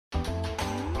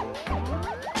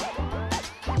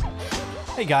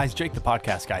Hey guys, Jake the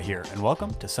podcast guy here, and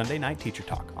welcome to Sunday Night Teacher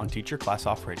Talk on Teach Your Class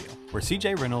Off Radio, where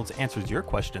CJ Reynolds answers your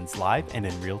questions live and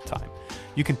in real time.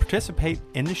 You can participate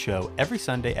in the show every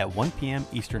Sunday at 1 p.m.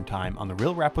 Eastern Time on the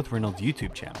Real Rap with Reynolds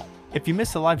YouTube channel. If you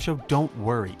miss the live show, don't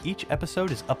worry. Each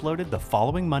episode is uploaded the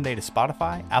following Monday to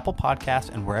Spotify, Apple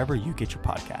Podcasts, and wherever you get your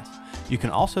podcasts. You can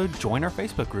also join our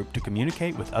Facebook group to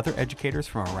communicate with other educators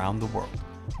from around the world.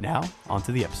 Now, on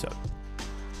to the episode.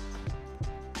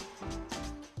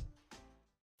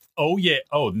 Oh, yeah.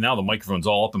 Oh, now the microphone's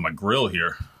all up in my grill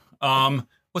here.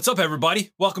 What's up, everybody?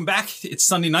 Welcome back. It's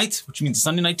Sunday night, which means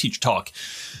Sunday Night Teacher Talk.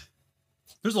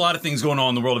 There's a lot of things going on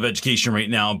in the world of education right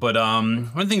now, but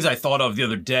one of the things I thought of the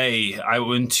other day, I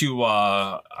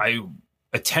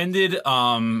attended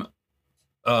a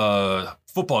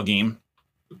football game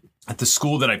at the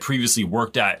school that I previously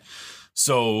worked at.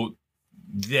 So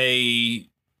the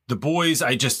boys,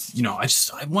 I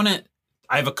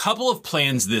have a couple of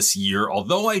plans this year,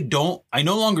 although I no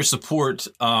longer support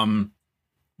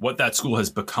what that school has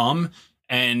become.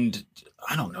 And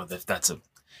I don't know if it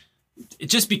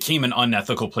just became an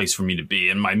unethical place for me to be.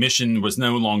 And my mission was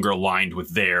no longer aligned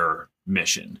with their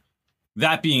mission.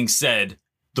 That being said,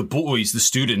 the boys, the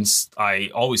students,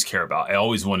 I always care about. I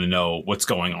always want to know what's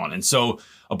going on. And so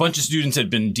a bunch of students had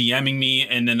been DMing me,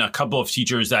 and then a couple of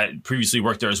teachers that previously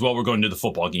worked there as well were going to the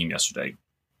football game yesterday.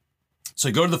 So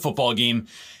I go to the football game,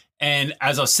 and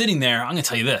as I was sitting there, I'm going to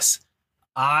tell you this.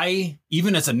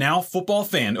 Even as a now football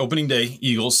fan, opening day,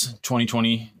 Eagles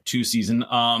 2022 season,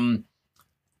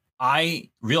 I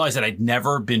realized that I'd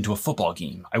never been to a football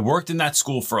game. I worked in that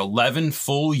school for 11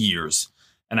 full years,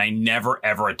 and I never,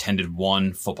 ever attended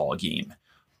one football game.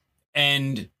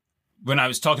 And when I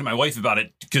was talking to my wife about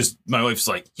it, because my wife's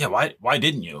like, yeah, why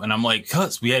didn't you? And I'm like,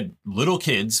 because we had little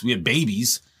kids, we had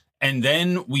babies, and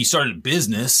then we started a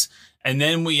business. And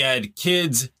then we had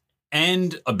kids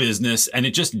and a business, and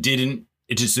it just didn't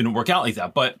work out like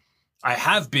that. But I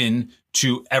have been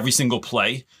to every single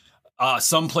play,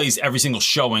 some plays, every single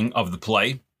showing of the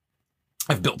play.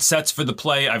 I've built sets for the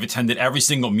play. I've attended every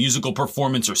single musical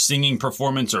performance or singing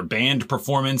performance or band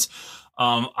performance.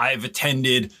 I've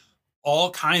attended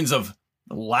all kinds of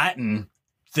Latin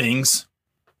things.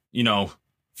 You know,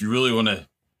 if you really want to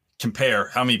compare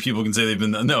how many people can say they've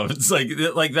been, no, it's like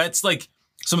that's like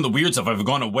some of the weird stuff. I've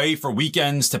gone away for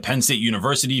weekends to Penn State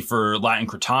University for Latin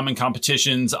Cretamen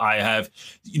competitions. I have,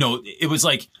 it was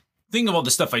like, think of all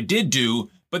the stuff I did do,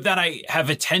 but that I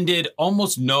have attended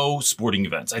almost no sporting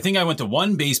events. I think I went to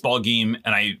one baseball game,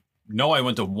 and I know I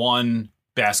went to one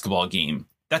basketball game.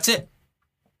 That's it.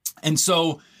 And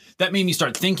so that made me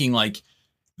start thinking, like,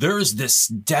 there is this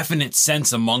definite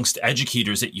sense amongst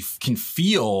educators that you can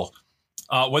feel,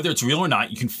 whether it's real or not,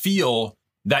 you can feel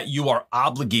that you are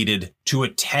obligated to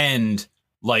attend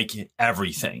like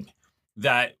everything.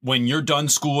 That when you're done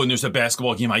school and there's a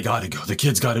basketball game, I got to go. The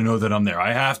kids got to know that I'm there.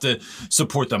 I have to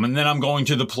support them. And then I'm going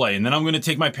to the play. And then I'm going to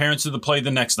take my parents to the play the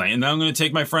next night. And then I'm going to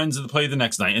take my friends to the play the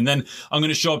next night. And then I'm going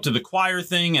to show up to the choir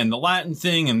thing and the Latin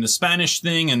thing and the Spanish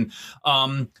thing and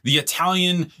the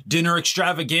Italian dinner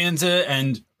extravaganza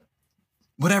and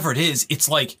whatever it is. It's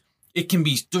like, it can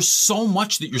be, there's so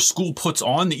much that your school puts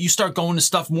on that you start going to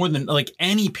stuff more than like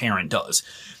any parent does.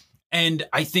 And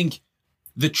I think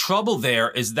the trouble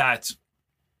there is that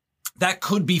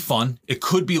could be fun. It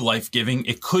could be life-giving.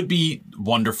 It could be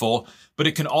wonderful, but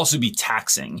it can also be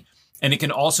taxing. And it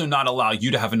can also not allow you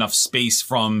to have enough space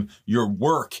from your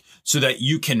work so that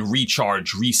you can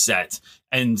recharge, reset.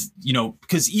 And,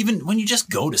 because even when you just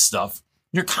go to stuff,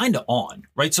 you're kind of on,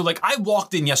 right? So like I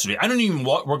walked in yesterday. I don't even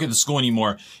work at the school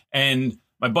anymore. And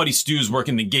my buddy Stu's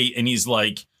working the gate, and he's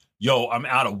like, yo, I'm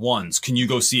out of ones. Can you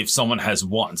go see if someone has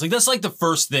ones? Like that's like the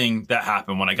first thing that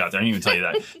happened when I got there. I didn't even tell you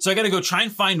that. So I got to go try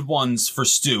and find ones for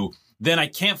Stu. Then I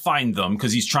can't find them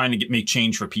because he's trying to make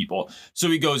change for people. So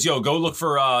he goes, yo, go look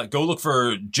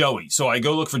for Joey. So I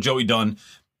go look for Joey Dunn.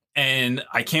 And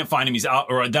I can't find him. He's out.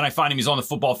 Or then I find him. He's on the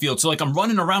football field. So like I'm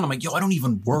running around. I'm like, yo, I don't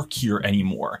even work here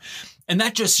anymore. And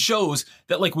that just shows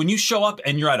that like when you show up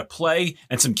and you're at a play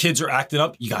and some kids are acting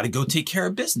up, you got to go take care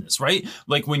of business, right?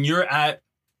 Like when you're at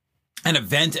an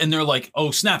event and they're like,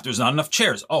 oh, snap, there's not enough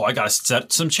chairs. Oh, I got to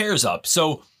set some chairs up.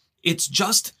 So it's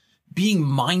just being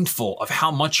mindful of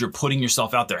how much you're putting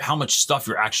yourself out there, how much stuff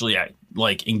you're actually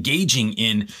engaging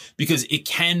in, because it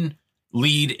can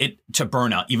lead it to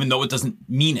burnout, even though it doesn't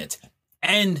mean it.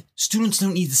 And students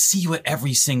don't need to see you at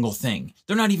every single thing.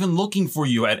 They're not even looking for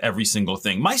you at every single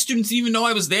thing. My students didn't even know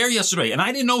I was there yesterday, and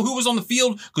I didn't know who was on the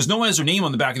field because no one has their name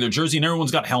on the back of their jersey and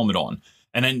everyone's got a helmet on.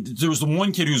 And then there was the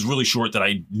one kid who was really short that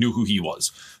I knew who he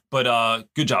was. But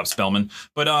good job, Spellman.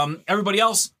 But everybody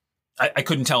else, I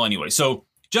couldn't tell anyway. So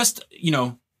just,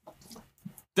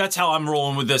 that's how I'm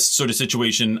rolling with this sort of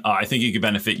situation. I think it could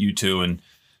benefit you too.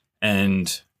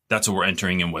 And that's what we're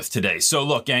entering in with today. So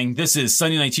look, gang, this is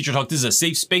Sunday Night Teacher Talk. This is a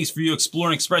safe space for you to explore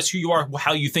and express who you are,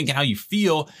 how you think, and how you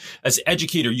feel as an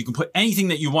educator. You can put anything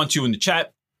that you want to in the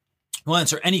chat. We'll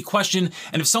answer any question.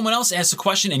 And if someone else asks a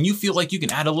question and you feel like you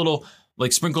can add a little,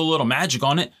 like sprinkle a little magic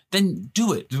on it, then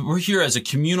do it. We're here as a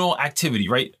communal activity,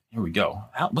 right? Here we go.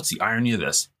 What's the irony of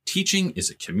this? Teaching is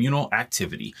a communal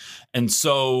activity. And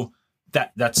so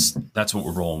that's what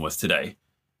we're rolling with today.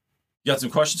 You got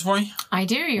some questions for me? I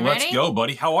do. You ready? Let's go,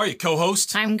 buddy. How are you,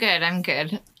 co-host? I'm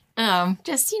good.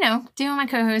 Just, doing my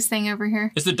co-host thing over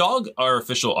here. Is the dog our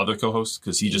official other co-host?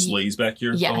 Because he just lays back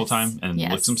here the whole time and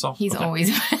licks himself? He's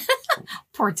always...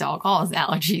 Poor dog, all his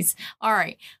allergies. All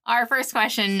right. Our first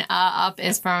question up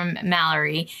is from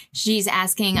Mallory. She's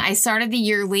asking, I started the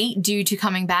year late due to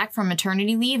coming back from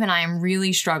maternity leave, and I am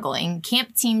really struggling.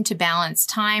 Can't seem to balance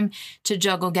time to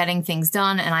juggle getting things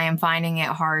done, and I am finding it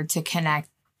hard to connect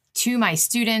to my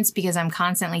students because I'm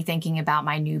constantly thinking about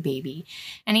my new baby.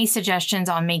 Any suggestions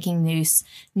on making this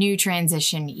new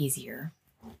transition easier?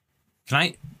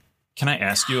 Can I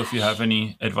ask you if you have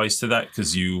any advice to that?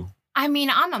 Because I mean,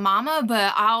 I'm a mama,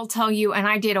 but I'll tell you, and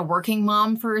I did a working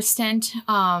mom for a stint.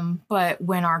 But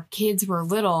when our kids were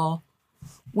little,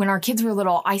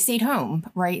 I stayed home,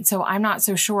 right? So I'm not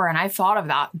so sure. And I've thought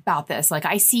about this. Like,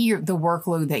 I see the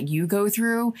workload that you go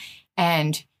through,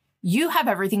 and you have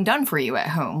everything done for you at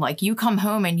home. Like, you come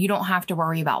home and you don't have to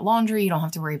worry about laundry. You don't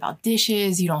have to worry about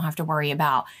dishes. You don't have to worry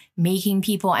about making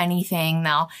people anything.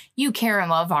 Now, you care and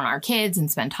love on our kids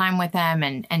and spend time with them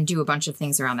and do a bunch of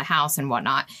things around the house and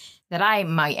whatnot that I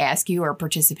might ask you or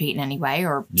participate in any way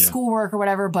or schoolwork or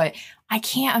whatever. But I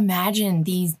can't imagine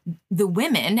the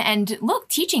women. And look,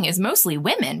 teaching is mostly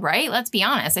women, right? Let's be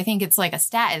honest. I think it's like a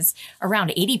stat is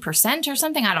around 80% or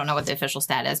something. I don't know what the official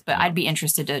stat is, but I'd be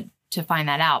interested to find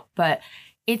that out. But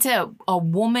it's a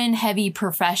woman heavy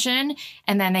profession.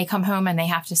 And then they come home and they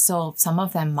have to still, some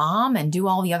of them mom and do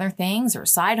all the other things or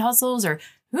side hustles or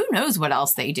who knows what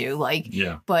else they do.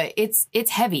 But it's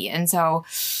heavy. And so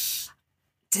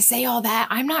to say all that,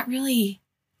 I'm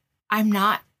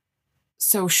not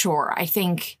so sure. I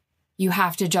think you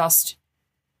have to just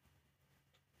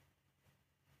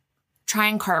try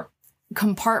and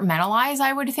compartmentalize,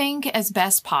 I would think, as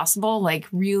best possible. Like,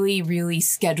 really, really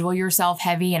schedule yourself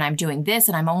heavy. And I'm doing this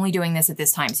and I'm only doing this at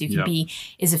this time. So you can be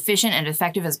as efficient and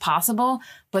effective as possible.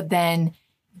 But then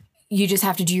you just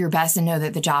have to do your best and know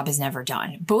that the job is never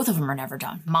done. Both of them are never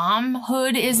done.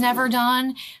 Momhood is never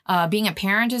done. Being a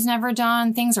parent is never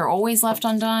done. Things are always left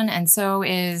undone. And so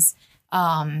is,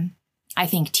 I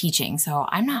think, teaching. So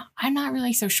I'm not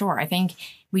really so sure. I think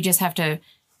we just have to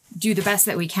do the best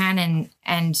that we can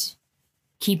and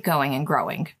keep going and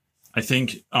growing. I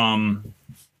think, I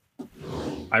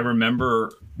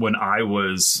remember when I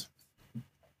was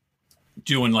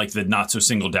doing like the not so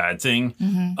single dad thing,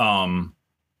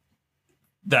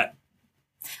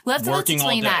 Let's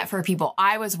explain that for people.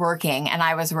 I was working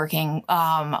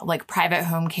like private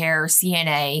home care,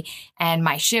 CNA, and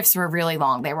my shifts were really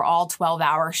long. They were all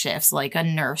 12-hour shifts, like a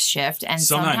nurse shift. And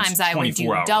sometimes I would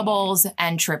do doubles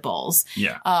and triples.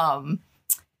 Yeah.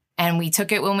 And we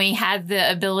took it when we had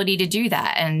the ability to do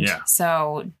that. And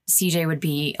so CJ would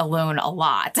be alone a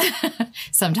lot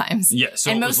sometimes. Yeah.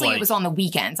 So and mostly it was on the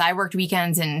weekends. I worked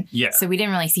weekends and so we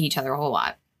didn't really see each other a whole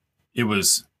lot. It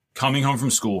was coming home from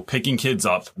school, picking kids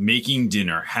up, making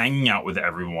dinner, hanging out with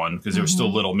everyone because they were still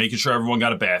little, making sure everyone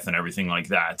got a bath and everything like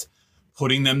that,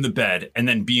 putting them to bed, and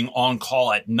then being on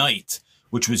call at night,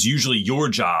 which was usually your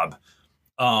job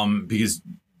because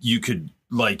you could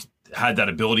had that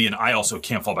ability. And I also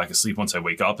can't fall back asleep once I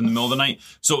wake up in the middle of the night.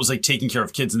 So it was like taking care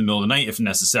of kids in the middle of the night if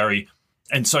necessary.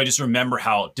 And so I just remember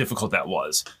how difficult that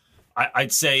was.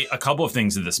 I'd say a couple of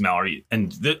things to this, Mallory.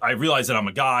 And I realize that I'm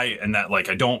a guy and that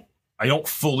I don't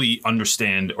fully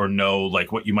understand or know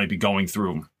what you might be going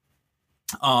through.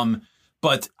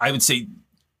 But I would say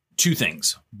two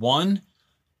things. One,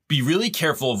 be really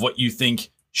careful of what you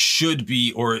think should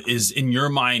be or is in your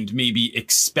mind maybe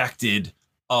expected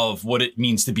of what it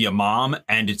means to be a mom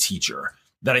and a teacher.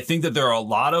 That I think that there are a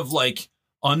lot of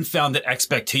unfounded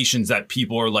expectations that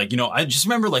people are I just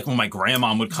remember when my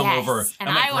grandma would come over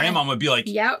and my grandma would be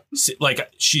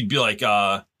she'd be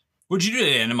what'd you do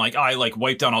today? And I'm I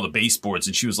wiped down all the baseboards.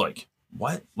 And she was like,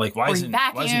 what? Why isn't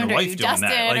your wife doing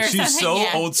that? She's so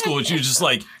old school. And she was just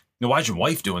why's your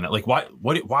wife doing that?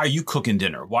 Why are you cooking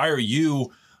dinner? Why are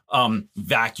you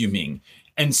vacuuming?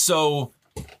 And so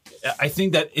I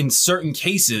think that in certain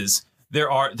cases,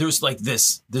 there's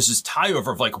this tie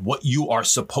over of what you are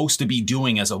supposed to be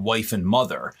doing as a wife and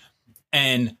mother.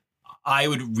 And I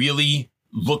would really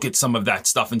look at some of that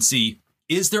stuff and see,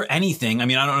 is there anything, I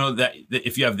mean, I don't know that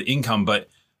if you have the income, but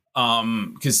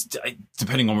because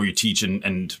depending on where you teach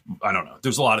and I don't know,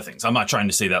 there's a lot of things. I'm not trying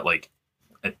to say that like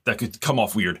that could come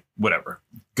off weird, whatever,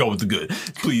 go with the good,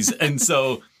 please. And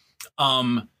so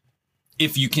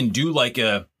if you can do like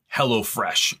a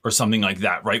HelloFresh or something like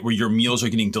that, right? Where your meals are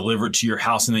getting delivered to your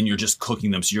house and then you're just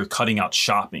cooking them. So you're cutting out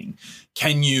shopping.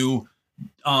 Can you,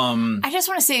 I just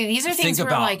want to say these are things we're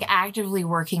like actively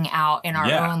working out in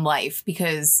our own life,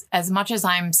 because as much as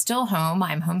I'm still home,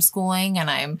 I'm homeschooling and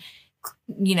I'm,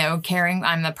 you know,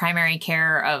 I'm the primary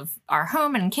care of our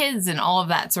home and kids and all of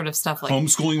that sort of stuff. Like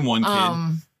homeschooling one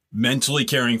kid, mentally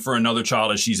caring for another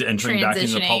child as she's entering back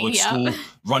into the public school,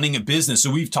 running a business.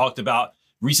 So we've talked about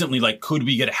recently, like, could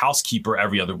we get a housekeeper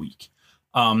every other week?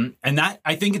 And that,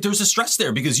 I think there's a stress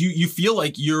there because you feel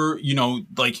like you're, you know,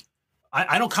 like,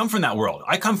 I don't come from that world.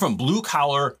 I come from blue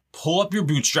collar, pull up your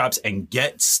bootstraps and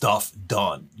get stuff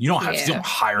done. You don't have to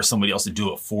hire somebody else to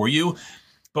do it for you.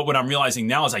 But what I'm realizing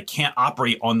now is I can't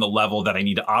operate on the level that I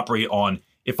need to operate on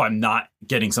if I'm not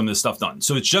getting some of this stuff done.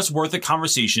 So it's just worth a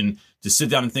conversation to sit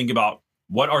down and think about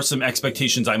what are some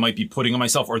expectations I might be putting on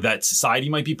myself or that society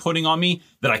might be putting on me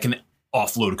that I can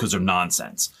offload because they're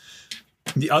nonsense.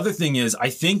 The other thing is, I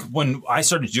think when I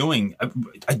started doing,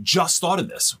 I just thought of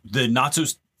this, the not so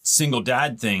single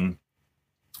dad thing,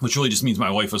 which really just means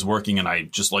my wife was working and I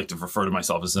just like to refer to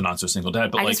myself as the not so single dad.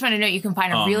 But I just want to know you can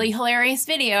find a really hilarious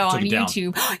video on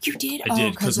YouTube. You did? I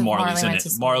did because Marley's in it.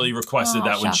 Marley requested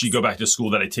that when she go back to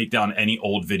school that I take down any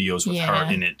old videos with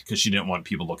her in it because she didn't want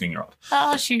people looking her up.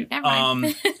 Oh, shoot. Never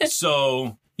mind.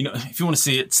 So, you know, if you want to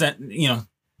see it, send me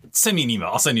an email.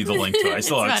 I'll send you the link to it. It's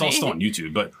still on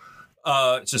YouTube, but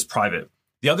it's just private.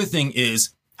 The other thing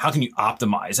is, how can you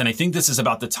optimize? And I think this is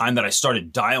about the time that I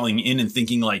started dialing in and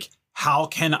thinking like, how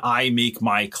can I make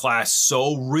my class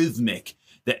so rhythmic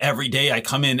that every day I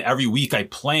come in, every week I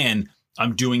plan,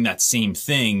 I'm doing that same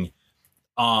thing.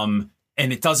 And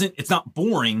it's not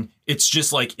boring. It's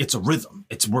just like, it's a rhythm.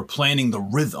 We're planning the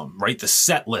rhythm, right? The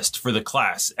set list for the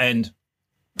class. And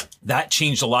that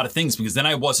changed a lot of things because then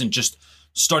I wasn't just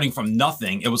starting from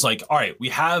nothing. It was like, all right, we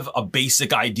have a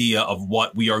basic idea of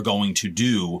what we are going to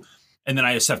do. And then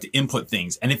I just have to input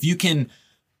things. And if you can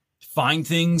find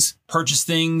things, purchase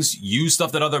things, use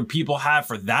stuff that other people have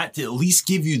for that to at least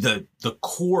give you the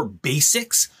core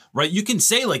basics, right? You can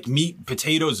say like meat,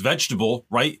 potatoes, vegetable,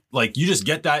 right? Like you just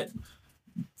get that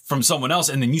from someone else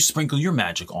and then you sprinkle your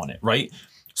magic on it, right?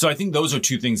 So I think those are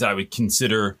two things that I would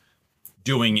consider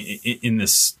doing in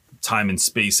this time and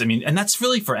space. I mean, and that's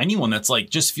really for anyone that's like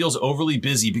just feels overly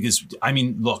busy because, I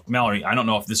mean, look, Mallory, I don't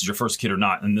know if this is your first kid or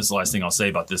not, and this is the last thing I'll say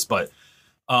about this, but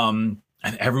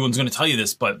and everyone's going to tell you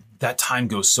this, but that time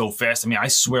goes so fast. I mean, I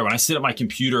swear when I sit at my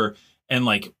computer and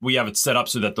like we have it set up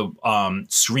so that the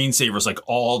screensaver is like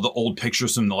all the old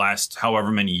pictures from the last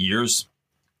however many years,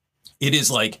 it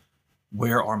is like,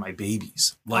 where are my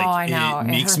babiys? Like, I know. It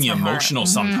makes me emotional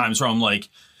sometimes where I'm like,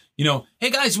 you know, hey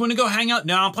guys, you want to go hang out?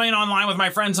 No, I'm playing online with my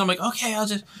friends. I'm like, okay,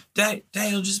 Dad,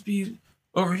 I'll just be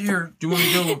over here. Do you want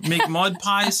to go make mud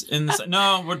pies?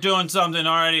 No, we're doing something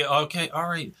already. Okay, all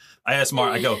right. I asked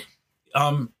Mark, I go,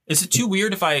 is it too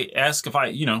weird if I ask if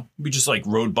we just like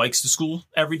rode bikes to school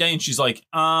every day? And she's like,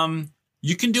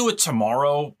 you can do it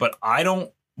tomorrow, but I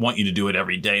don't want you to do it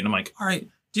every day. And I'm like, all right,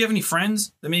 do you have any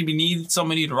friends that maybe need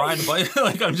somebody to ride a bike?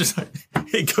 Like, I'm just like,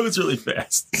 it goes really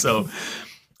fast. So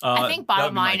I think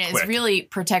bottom line is really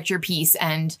protect your peace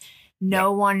and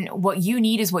what you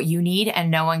need is what you need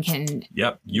and no one can,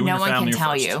 no one can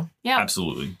tell you. Yeah,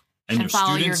 absolutely. And your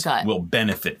students will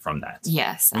benefit from that.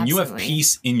 Yes, when you have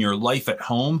peace in your life at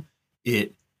home,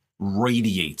 it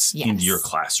radiates into your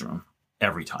classroom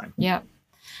every time. Yep.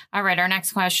 All right. Our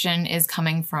next question is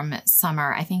coming from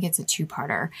Summer. I think it's a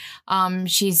two-parter.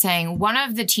 She's saying, one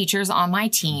of the teachers on my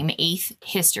team, 8th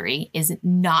history, is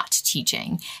not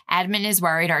teaching. Admin is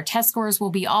worried our test scores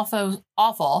will be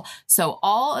awful. So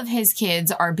all of his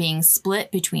kids are being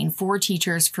split between 4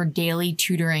 teachers for daily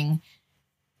tutoring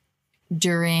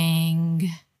during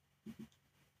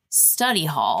study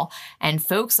hall, and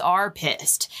folks are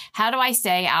pissed. How do I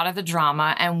stay out of the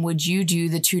drama? And would you do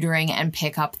the tutoring and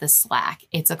pick up the slack?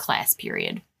 It's a class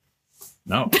period.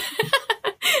 No.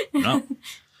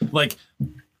 Like,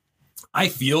 I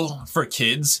feel for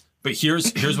kids, but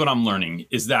here's what I'm learning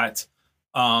is that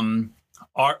my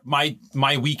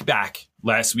week back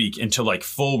last week into like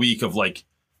full week of like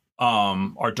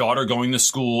our daughter going to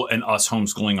school and us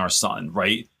homeschooling our son,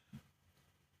 right?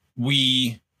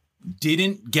 We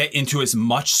didn't get into as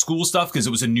much school stuff because it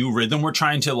was a new rhythm. We're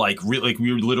trying to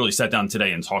we literally sat down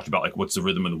today and talked about like what's the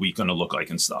rhythm of the week going to look like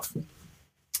and stuff.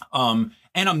 And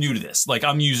I'm new to this. Like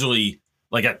I'm usually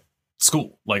like at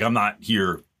school. Like I'm not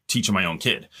here teaching my own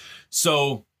kid.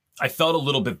 So I felt a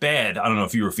little bit bad. I don't know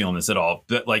if you were feeling this at all,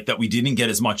 but like that we didn't get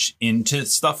as much into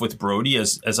stuff with Brody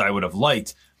as I would have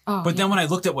liked. But then when I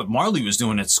looked at what Marley was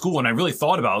doing at school and I really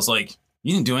thought about it, I was like,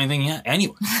 you didn't do anything yet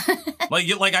anyway.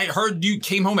 like I heard you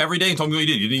came home every day and told me what you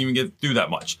did. You didn't even get through that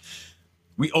much.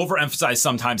 We overemphasize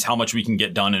sometimes how much we can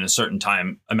get done in a certain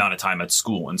amount of time at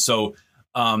school. And so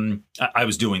I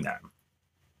was doing that.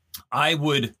 I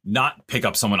would not pick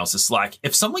up someone else's slack.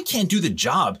 If someone can't do the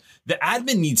job, the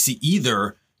admin needs to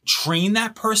either train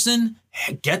that person,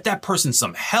 get that person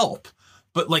some help,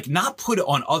 but like not put it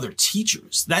on other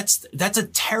teachers. That's a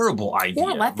terrible idea.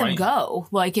 Or let them go.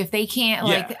 Like if they can't,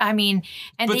 like, I mean,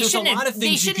 and but they shouldn't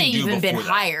have even been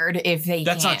hired if they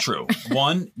That's can't. not true.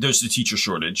 One, there's a teacher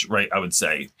shortage, right? I would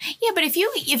say. Yeah, but if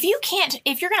you're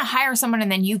going to hire someone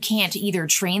and then you can't either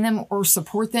train them or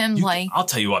support them, I'll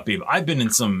tell you what, babe, I've been in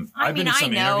some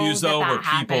interviews though where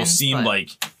people seemed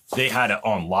like they had it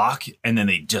on lock and then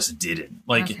they just didn't.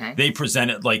 Like they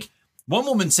presented, like one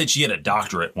woman said she had a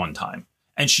doctorate one time.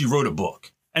 And she wrote a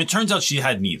book. And it turns out she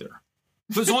had neither.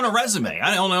 It was on a resume.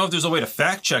 I don't know if there's a way to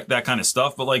fact check that kind of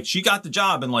stuff, but like she got the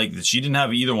job and like she didn't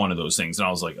have either one of those things. And I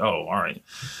was like, oh, all right.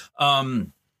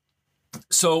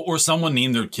 Or someone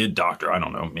named their kid doctor. I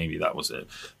don't know. Maybe that was it.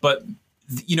 But,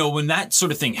 you know, when that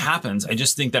sort of thing happens, I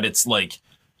just think that it's like,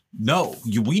 no,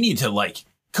 we need to like,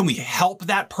 can we help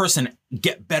that person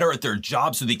get better at their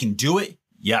job so they can do it?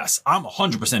 Yes, I'm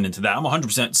 100% into that. I'm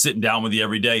 100% sitting down with you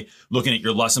every day, looking at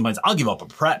your lesson plans. I'll give up a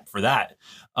prep for that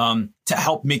to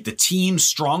help make the team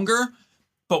stronger.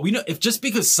 But we know if just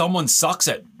because someone sucks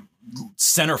at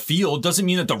center field doesn't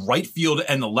mean that the right field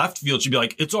and the left field should be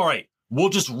like, it's all right. We'll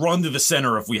just run to the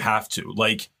center if we have to.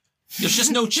 Like, there's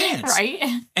just no chance. Right.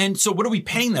 And so what are we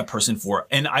paying that person for?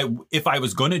 And if I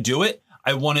was going to do it,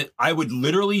 I would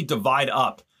literally divide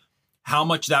up how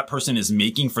much that person is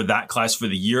making for that class for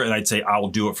the year. And I'd say, I will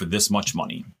do it for this much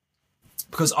money.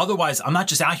 Because otherwise, I'm not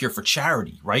just out here for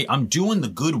charity, right? I'm doing the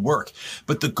good work.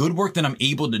 But the good work that I'm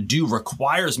able to do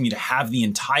requires me to have the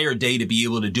entire day to be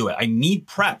able to do it. I need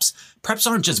preps. Preps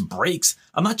aren't just breaks.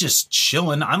 I'm not just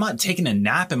chilling. I'm not taking a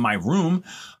nap in my room.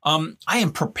 I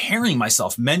am preparing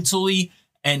myself mentally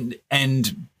and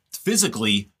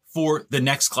physically for the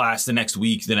next class, the next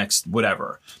week, the next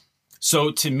whatever.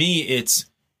 So to me,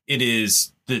 it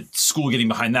is the school getting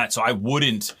behind that. So I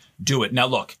wouldn't do it. Now,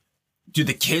 look, do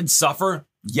the kids suffer?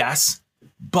 Yes.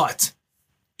 But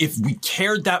if we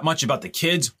cared that much about the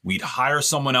kids, we'd hire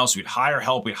someone else. We'd hire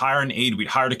help. We'd hire an aide. We'd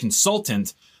hire a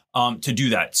consultant to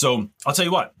do that. So I'll tell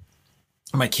you what,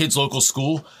 my kids' local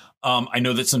school, I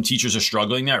know that some teachers are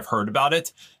struggling there. I've heard about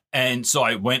it. And so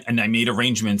I went and I made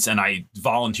arrangements and I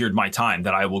volunteered my time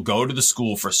that I will go to the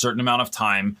school for a certain amount of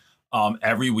time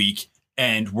every week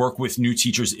and work with new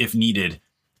teachers if needed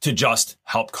to just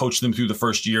help coach them through the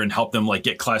first year and help them like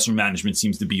get classroom management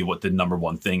seems to be what the number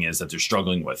one thing is that they're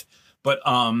struggling with. But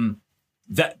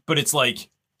it's like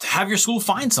to have your school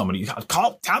find somebody,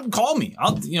 call me.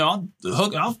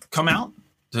 I'll come out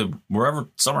to wherever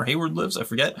Summer Hayward lives. I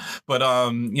forget. But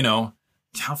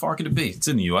how far could it be? It's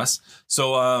in the US.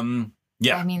 So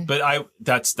yeah, I mean, but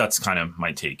that's kind of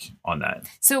my take on that.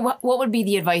 So what would be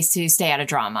the advice to stay out of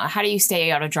drama? How do you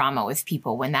stay out of drama with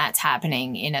people when that's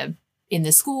happening in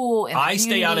the school? I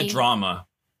stay out of drama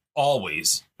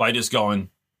always by just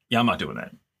going, yeah, I'm not doing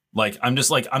that. Like, I'm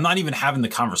just like, I'm not even having the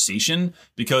conversation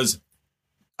because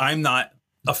I'm not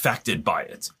affected by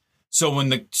it. So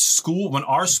when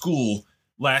our school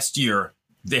last year,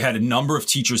 they had a number of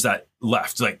teachers that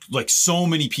left, like so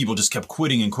many people just kept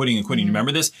quitting and quitting and quitting. Mm-hmm. You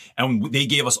remember this? And they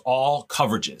gave us all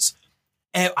coverages.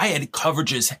 And I had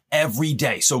coverages every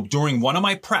day. So during one of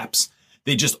my preps,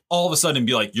 they just all of a sudden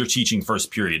be like, you're teaching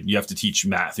first period. You have to teach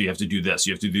math. Or you have to do this.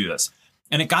 You have to do this.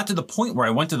 And it got to the point where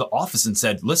I went to the office and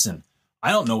said, listen,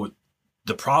 I don't know what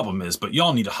the problem is, but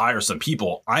y'all need to hire some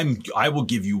people. I will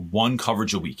give you one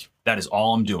coverage a week. That is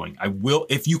all I'm doing. I will,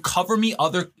 if you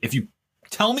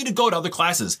tell me to go to other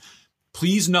classes,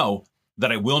 please know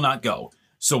that I will not go.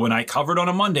 So when I covered on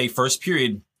a Monday, first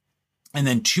period, and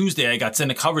then Tuesday, I got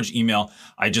sent a coverage email.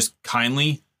 I just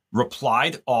kindly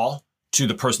replied all to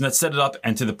the person that set it up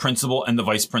and to the principal and the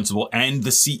vice principal and the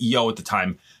CEO at the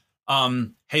time.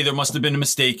 Hey, there must have been a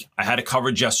mistake. I had a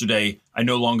coverage yesterday. I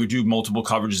no longer do multiple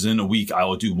coverages in a week. I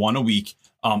will do one a week.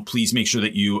 Please make sure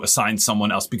that you assign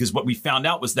someone else, because what we found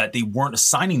out was that they weren't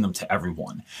assigning them to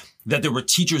everyone, that there were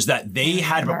teachers that they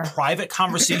had a private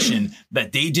conversation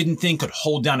that they didn't think could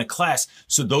hold down a class.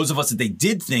 So those of us that they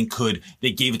did think could,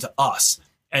 they gave it to us.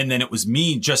 And then it was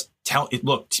me just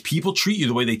look, people treat you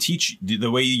the way they teach,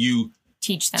 the way you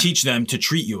teach them to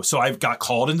treat you. So I got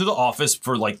called into the office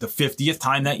for like the 50th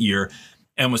time that year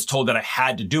and was told that I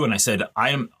had to do it. And I said,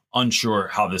 I am unsure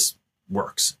how this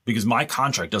works because my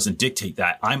contract doesn't dictate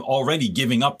that. I'm already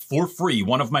giving up for free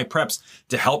one of my preps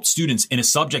to help students in a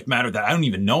subject matter that I don't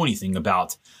even know anything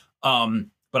about.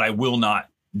 But I will not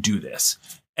do this.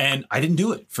 And I didn't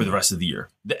do it for the rest of the year.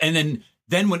 And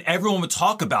then when everyone would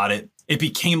talk about it, it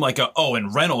became like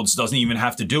and Reynolds doesn't even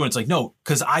have to do it. It's like, no,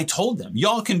 because I told them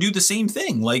y'all can do the same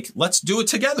thing. Like, let's do it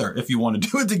together if you want to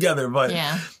do it together. But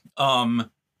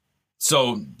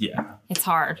so yeah, it's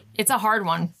hard. It's a hard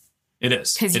one. It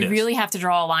is. Because you really have to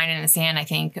draw a line in the sand, I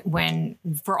think,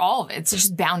 for all of it. It's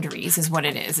just boundaries is what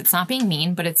it is. It's not being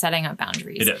mean, but it's setting up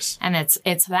boundaries. It is. And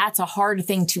that's a hard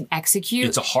thing to execute.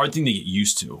 It's a hard thing to get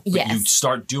used to. But you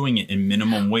start doing it in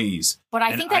minimum ways. But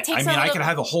I think that takes I could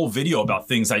have a whole video about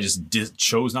things I just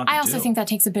chose not to do. I also think that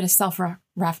takes a bit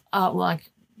of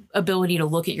ability to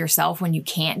look at yourself when you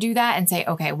can't do that and say,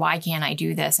 okay, why can't I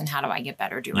do this? And how do I get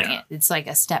better doing it? It's like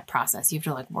a step process. You have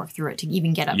to like work through it to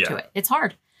even get up to it. It's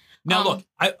hard. Now, look,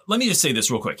 let me just say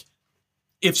this real quick.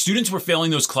 If students were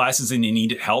failing those classes and they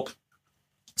needed help,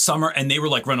 Summer, and they were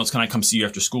like, Reynolds, can I come see you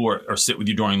after school or sit with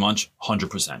you during lunch?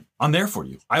 100%. I'm there for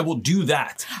you. I will do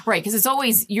that. Right,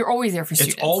 because you're always there for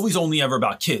students. It's always only ever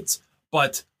about kids.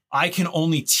 But I can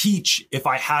only teach if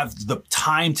I have the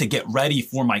time to get ready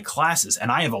for my classes.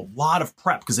 And I have a lot of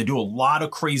prep because I do a lot of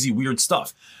crazy, weird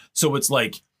stuff. So it's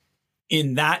like,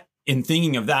 in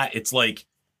thinking of that, it's like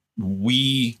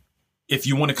if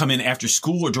you want to come in after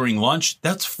school or during lunch,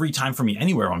 that's free time for me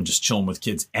anywhere. I'm just chilling with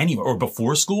kids anywhere or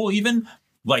before school even.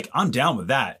 Like, I'm down with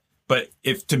that. But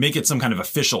if to make it some kind of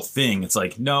official thing, it's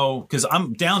like, no, because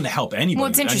I'm down to help anybody. Well,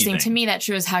 it's interesting. To me, that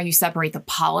shows how you separate the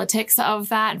politics of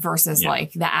that versus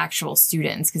like the actual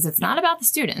students. Because it's not about the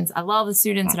students. I love the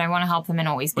students and I want to help them and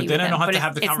always be with them. But then I don't have to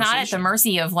have the conversation. It's not at the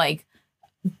mercy of like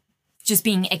just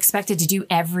being expected to do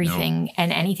everything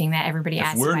and anything that everybody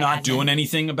asks. If we're not doing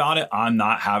anything about it, I'm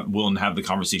not willing to have the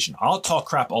conversation. I'll talk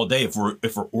crap all day if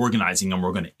we're organizing and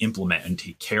we're going to implement and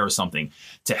take care of something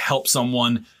to help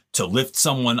someone, to lift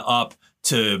someone up,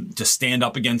 to stand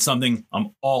up against something.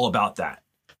 I'm all about that.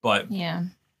 But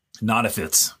not if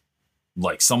it's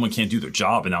like someone can't do their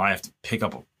job and now I have to pick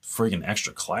up a friggin'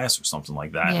 extra class or something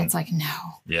like that. Yeah, it's like, no.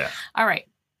 Yeah. All right.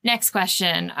 Next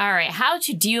question. All right. How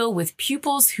to deal with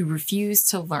pupils who refuse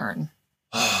to learn?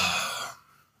 Oh,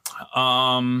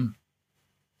 I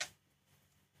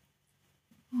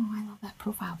love that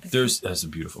profile picture. That's a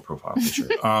beautiful profile picture.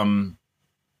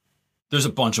 There's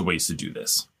a bunch of ways to do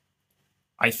this.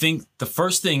 I think the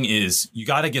first thing is you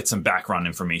got to get some background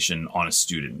information on a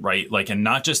student, right? Like, and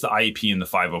not just the IEP and the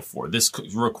 504. This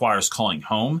requires calling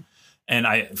home. And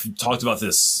I've talked about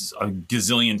this a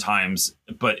gazillion times,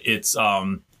 but it's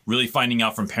really finding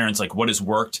out from parents, like what has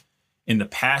worked in the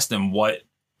past and what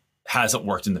hasn't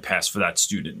worked in the past for that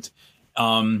student.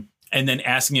 And then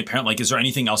asking a parent, like, is there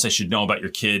anything else I should know about your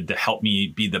kid to help me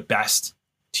be the best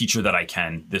teacher that I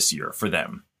can this year for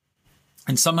them?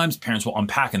 And sometimes parents will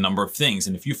unpack a number of things.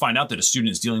 And if you find out that a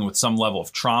student is dealing with some level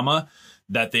of trauma,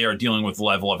 that they are dealing with a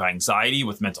level of anxiety,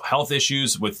 with mental health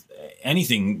issues, with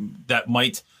anything that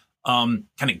might kind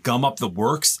of gum up the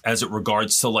works as it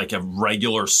regards to like a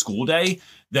regular school day,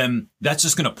 then that's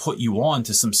just going to put you on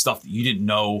to some stuff that you didn't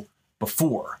know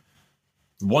before.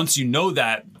 Once you know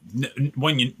that,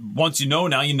 once you know,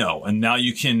 now you know. And now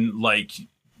you can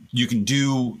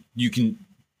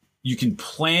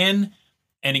plan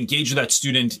and engage with that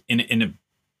student in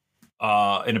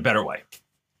a better way.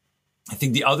 I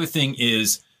think the other thing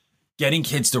is getting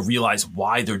kids to realize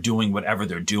why they're doing whatever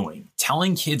they're doing.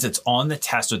 Telling kids it's on the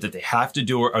test or that they have to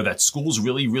do it or that school's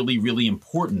really, really, really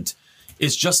important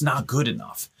is just not good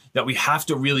enough. That we have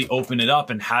to really open it up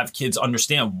and have kids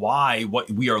understand why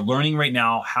what we are learning right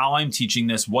now, how I'm teaching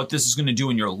this, what this is going to do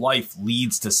in your life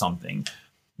leads to something.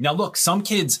 Now, look, some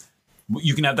kids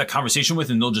you can have that conversation with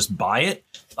and they'll just buy it.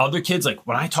 Other kids, like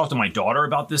when I talk to my daughter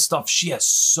about this stuff,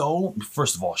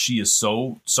 first of all, she is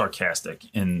so sarcastic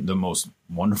in the most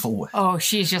wonderful way. Oh,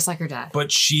 she's just like her dad.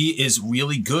 But she is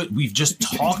really good. We've just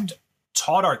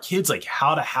taught our kids like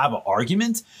how to have an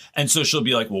argument. And so she'll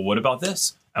be like, well, what about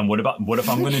this? And what if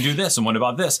I'm going to do this? And what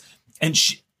about this? And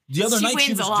the other night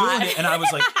she was doing it and I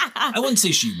was like, I wouldn't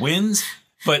say she wins,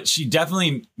 but she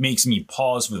definitely makes me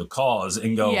pause for the cause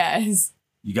and go, yes.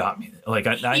 You got me. Like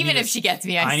even if she gets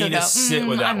me, I still need to sit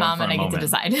with that I'm mom and I get to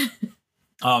decide.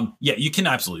 Yeah, you can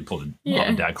absolutely pull the mom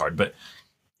and dad card, but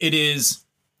it is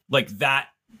like that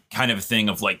kind of thing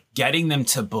of like getting them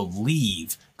to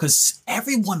believe because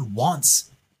everyone wants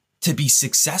to be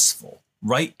successful.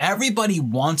 right? Everybody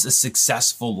wants a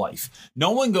successful life.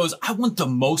 No one goes, I want the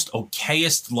most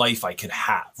okayest life I could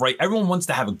have, right? Everyone wants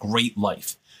to have a great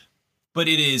life. But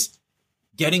it is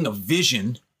getting a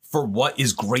vision for what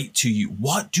is great to you.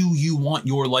 What do you want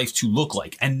your life to look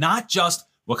like? And not just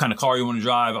what kind of car you want to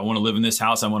drive. I want to live in this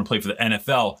house. I want to play for the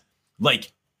NFL.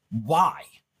 Like, why?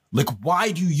 Like,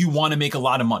 why do you want to make a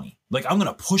lot of money? Like, I'm going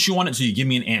to push you on it until you give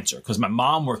me an answer, because my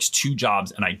mom works 2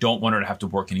 jobs and I don't want her to have to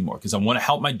work anymore, because I want to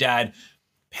help my dad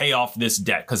pay off this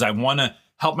debt, because I want to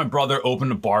help my brother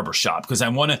open a barber shop, because I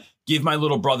want to give my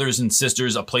little brothers and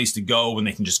sisters a place to go when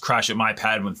they can just crash at my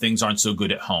pad when things aren't so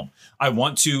good at home. I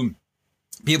want to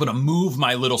be able to move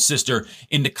my little sister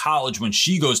into college when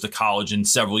she goes to college in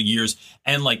several years,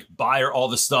 and like buy her all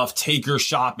the stuff, take her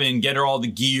shopping, get her all the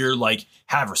gear, like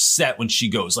have her set when she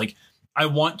goes. Like, I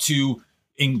want to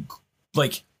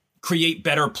create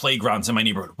better playgrounds in my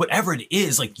neighborhood. Whatever it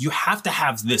is, like, you have to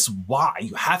have this why.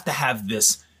 You have to have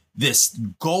this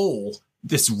goal,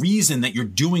 this reason that you're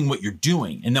doing what you're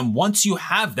doing. And then once you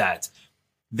have that,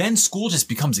 then school just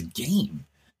becomes a game.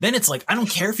 Then it's like, I don't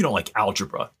care if you don't like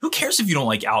algebra. Who cares if you don't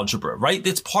like algebra, right?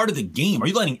 It's part of the game. Are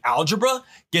you letting algebra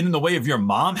get in the way of your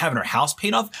mom having her house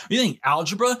paid off? Are you letting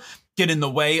algebra get in the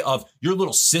way of your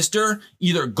little sister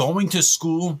either going to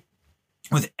school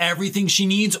with everything she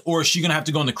needs, or is she going to have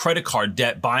to go on the credit card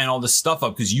debt buying all this stuff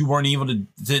up because you weren't able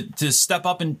to step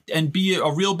up and be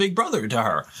a real big brother to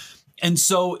her? And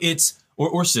so it's,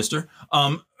 or sister.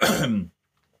 But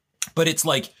it's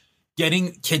like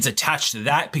getting kids attached to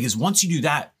that, because once you do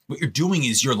that, what you're doing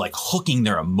is you're like hooking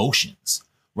their emotions,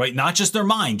 right? Not just their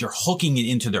mind, you're hooking it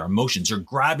into their emotions. You're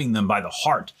grabbing them by the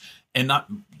heart, and not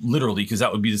literally, because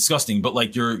that would be disgusting, but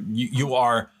like you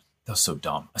are. That's so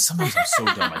dumb. Sometimes I'm so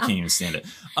dumb, I can't even stand it.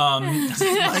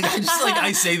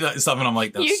 I say that stuff and I'm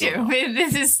like, that's you so do. dumb.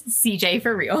 This is CJ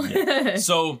for real. Yeah.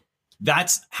 So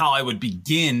that's how I would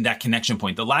begin that connection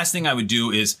point. The last thing I would do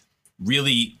is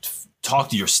really talk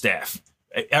to your staff.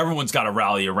 Everyone's got to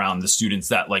rally around the students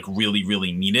that like really,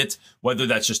 really need it, whether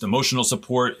that's just emotional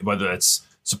support, whether that's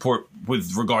support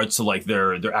with regards to like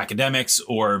their academics,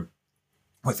 or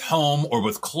with home, or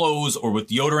with clothes, or with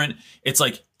deodorant. It's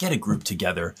like, get a group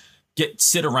together,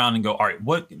 sit around and go, all right,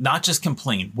 what, not just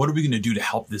complain. What are we going to do to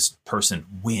help this person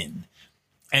win?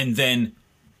 And then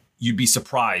you'd be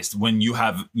surprised when you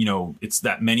have, it's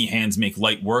that many hands make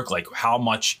light work, like how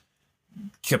much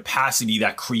capacity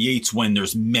that creates when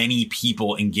there's many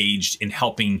people engaged in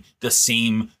helping the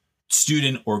same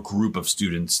student or group of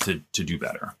students to do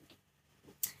better.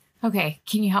 Okay,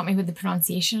 can you help me with the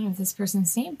pronunciation of this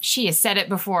person's name? She has said it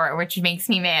before, which makes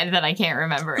me mad that I can't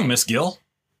remember it. Miss Gill?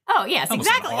 Oh, yes,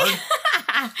 exactly.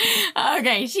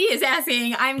 Okay, she is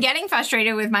asking, I'm getting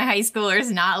frustrated with my high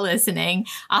schoolers not listening.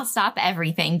 I'll stop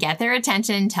everything, get their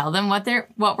attention, tell them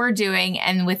what we're doing,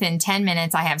 and within 10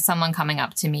 minutes, I have someone coming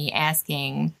up to me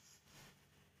asking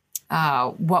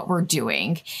what we're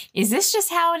doing. Is this just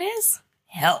how it is?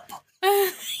 Help.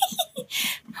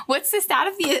 What's the stat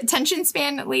of the attention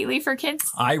span lately for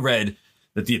kids? I read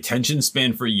that the attention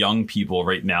span for young people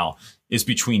right now is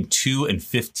between 2 and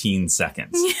 15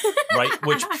 seconds, right?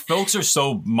 Which folks are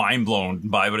so mind blown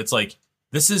by, but it's like,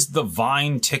 this is the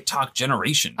Vine TikTok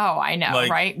generation. Oh, I know, like,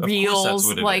 right?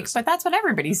 Reels, like, but that's what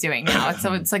everybody's doing now.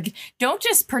 So it's like, don't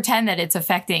just pretend that it's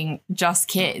affecting just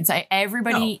kids.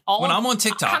 Everybody, no. When I'm on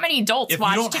TikTok, how many adults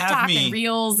watch TikTok and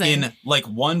Reels? And in like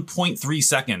 1.3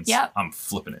 seconds, yep. I'm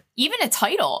flipping it. Even a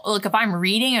title, like if I'm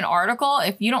reading an article,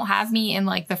 if you don't have me in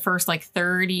like the first like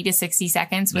 30 to 60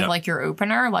 seconds with like your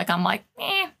opener, like I'm like,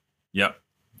 eh. Yep,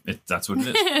 that's what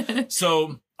it is.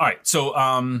 So, all right,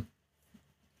 so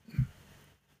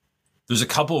there's a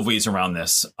couple of ways around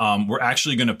this. We're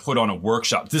actually going to put on a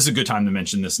workshop. This is a good time to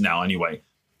mention this now anyway.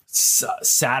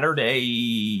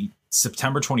 Saturday,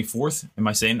 September 24th. Am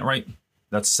I saying it right?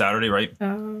 That's Saturday, right? I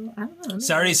don't know.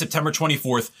 Saturday, September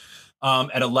 24th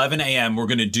at 11 a.m. We're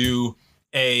going to do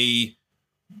a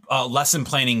lesson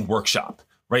planning workshop,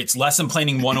 right? It's lesson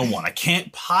planning 101. I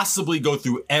can't possibly go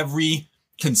through every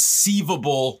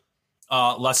conceivable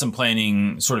lesson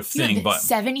planning sort of thing, but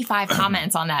 75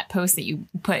 comments on that post that you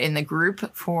put in the group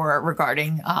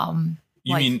regarding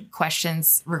you mean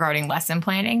questions regarding lesson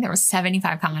planning. There was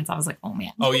 75 comments. I was like, oh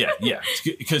man. Oh yeah,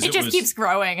 because it just keeps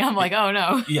growing. I'm like, oh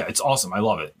no. Yeah, it's awesome. I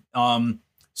love it.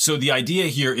 So the idea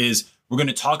here is we're going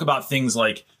to talk about things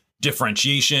like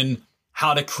differentiation,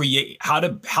 how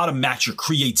to match your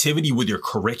creativity with your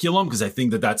curriculum, because I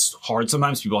think that's hard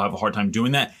sometimes. People have a hard time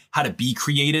doing that. How to be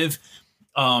creative.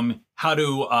 How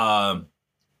to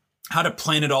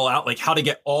plan it all out, like how to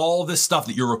get all this stuff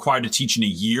that you're required to teach in a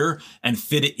year and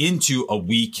fit it into a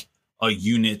week, a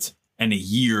unit, and a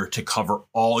year to cover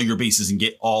all your bases and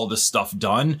get all the stuff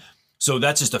done. So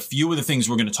that's just a few of the things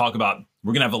we're going to talk about.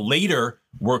 We're going to have a later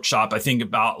workshop, I think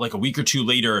about like a week or two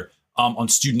later, on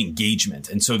student engagement.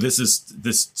 And so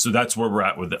so that's where we're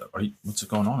at with it. What's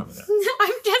going on over there?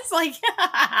 I'm just like,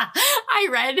 I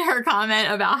read her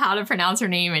comment about how to pronounce her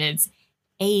name, and it's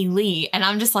Ailey. And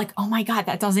I'm just like, oh my God,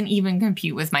 that doesn't even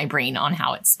compute with my brain on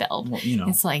how it's spelled. Well, you know,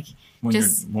 it's like, you're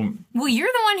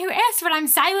the one who asked, but I'm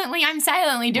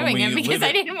silently doing it because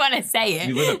I didn't want to say it.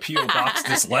 You live at P.O. Box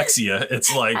dyslexia.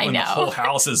 It's like when the whole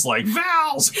house is like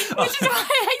vowels. Which is why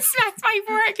I smacked my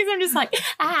forehead, because I'm just like,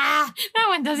 that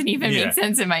one doesn't even make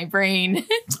sense in my brain.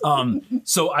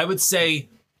 So I would say,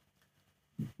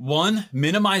 one,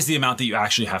 minimize the amount that you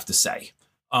actually have to say.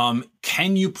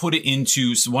 Can you put it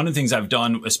into, so one of the things I've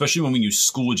done, especially when we use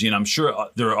Schoology, and I'm sure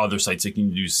there are other sites that can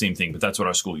do the same thing, but that's what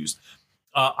our school used.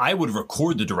 I would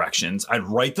record the directions. I'd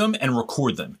write them and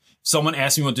record them. If someone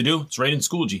asks me what to do, it's right in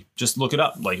Schoology. Just look it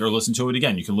up, or listen to it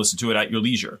again. You can listen to it at your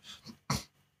leisure.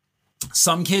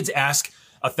 Some kids ask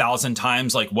 1,000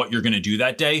 times like what you're going to do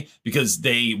that day because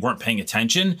they weren't paying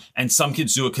attention. And some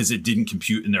kids do it because it didn't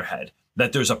compute in their head,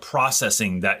 that there's a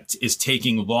processing that is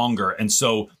taking longer. And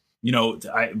so,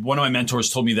 one of my mentors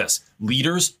told me this: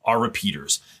 leaders are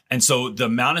repeaters. And so the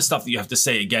amount of stuff that you have to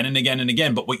say again and again and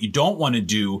again, but what you don't want to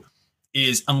do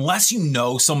is, unless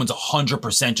someone's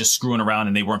 100% just screwing around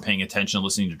and they weren't paying attention and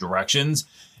listening to directions,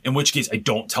 in which case I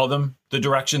don't tell them the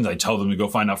directions. I tell them to go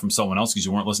find out from someone else because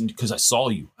you weren't listening, because I saw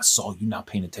you not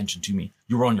paying attention to me.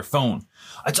 You were on your phone.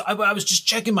 I was just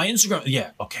checking my Instagram.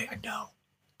 Yeah. Okay. I know.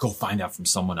 Go find out from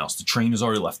someone else. The train has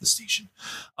already left the station.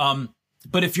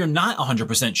 But if you're not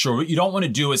 100% sure, what you don't want to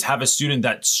do is have a student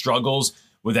that struggles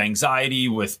with anxiety,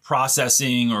 with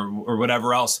processing or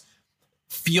whatever else,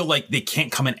 feel like they can't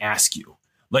come and ask you,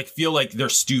 like feel like they're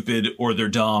stupid or they're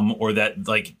dumb or that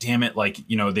like, damn it, like,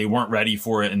 they weren't ready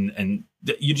for it. And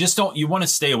you just you want to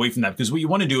stay away from that, because what you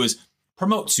want to do is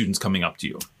promote students coming up to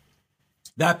you.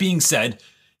 That being said,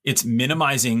 it's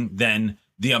minimizing then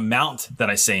the amount that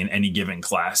I say in any given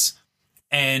class.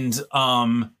 And,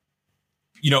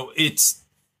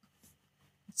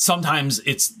 sometimes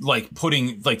it's like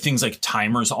putting like things like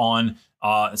timers on,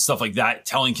 and stuff like that,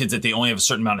 telling kids that they only have a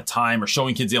certain amount of time, or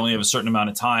showing kids they only have a certain amount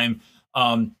of time,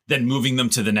 then moving them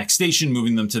to the next station,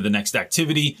 moving them to the next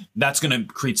activity. That's going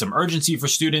to create some urgency for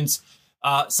students.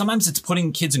 Sometimes it's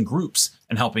putting kids in groups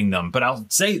and helping them. But I'll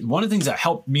say one of the things that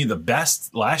helped me the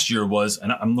best last year was,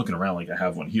 and I'm looking around like I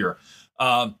have one here.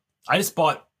 I just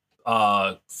bought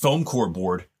a foam core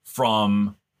board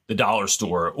from the dollar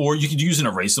store, or you could use an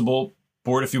erasable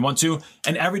board if you want to.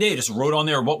 And every day I just wrote on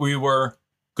there what we were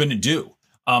going to do.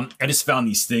 I just found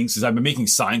these things because I've been making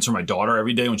signs for my daughter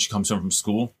every day when she comes home from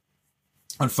school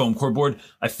on foam core board.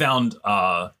 I found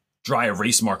dry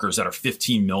erase markers that are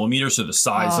 15 millimeters, so the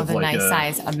size of like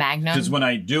a Magnum. Because when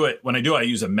I do it, I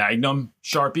use a Magnum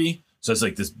Sharpie, so it's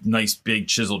like this nice big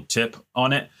chiseled tip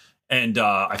on it. And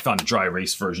I found a dry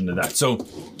erase version of that. So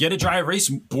get a dry erase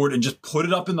board and just put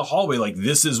it up in the hallway. Like,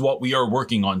 this is what we are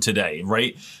working on today,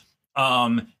 right?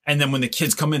 And then when the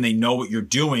kids come in, they know what you're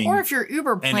doing. Or if you're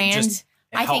uber planned,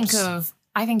 I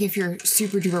think if you're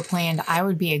super duper planned, I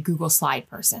would be a Google Slide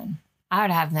person. I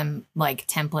would have them like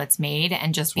templates made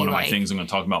and just be like. One of my things I'm going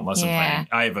to talk about in lesson planning.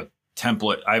 I have a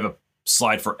template. I have a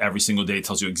slide for every single day. It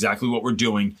tells you exactly what we're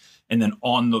doing. And then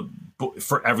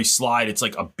for every slide, it's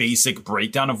like a basic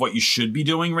breakdown of what you should be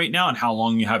doing right now and how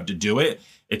long you have to do it.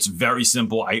 It's very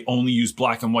simple. I only use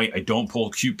black and white. I don't pull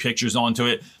cute pictures onto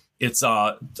it. It's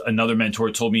another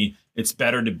mentor told me it's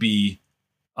better to be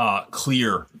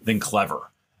clear than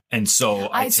clever. And so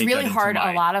it's really hard.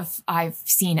 I've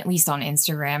seen, at least on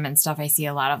Instagram and stuff, I see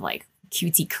a lot of like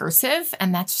cutesy cursive,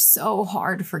 and that's so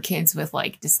hard for kids with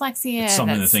like dyslexia. It's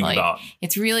something to think about.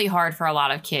 It's really hard for a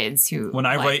lot of kids who. When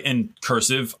I write in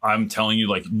cursive, I'm telling you,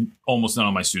 like, almost none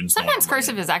of my students. Sometimes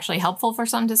cursive is actually helpful for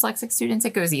some dyslexic students.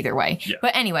 It goes either way. Yeah.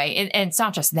 But anyway, it's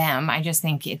not just them. I just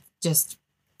think it just.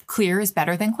 Clear is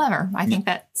better than clever. I think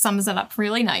that sums it up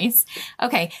really nice.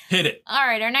 Okay. Hit it. All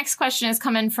right. Our next question is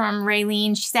coming from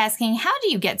Raylene. She's asking, how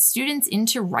do you get students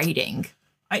into writing?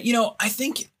 I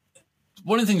think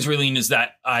one of the things, Raylene, is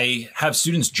that I have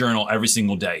students journal every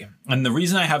single day. And the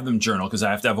reason I have them journal, because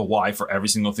I have to have a why for every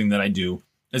single thing that I do,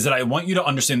 is that I want you to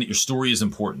understand that your story is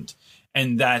important,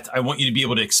 and that I want you to be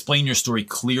able to explain your story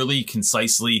clearly,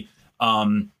 concisely,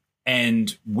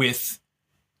 and with.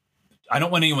 I don't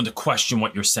want anyone to question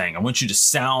what you're saying. I want you to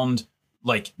sound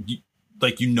like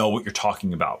you know what you're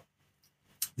talking about.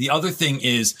 The other thing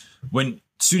is when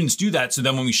students do that, so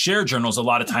then when we share journals, a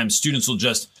lot of times students will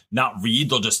just not read.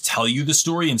 They'll just tell you the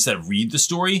story instead of read the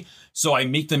story. So I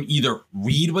make them either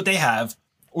read what they have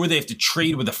or they have to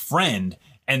trade with a friend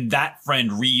and that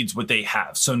friend reads what they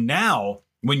have. So now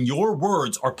when your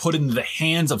words are put into the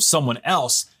hands of someone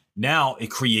else, now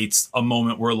it creates a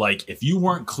moment where, like, if you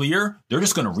weren't clear, they're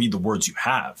just going to read the words you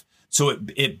have. So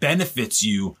it benefits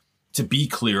you to be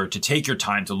clear, to take your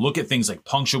time, to look at things like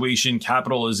punctuation,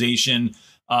 capitalization,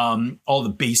 all the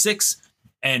basics.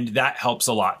 And that helps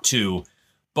a lot too.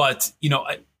 But, you know,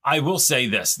 I will say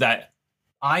this, that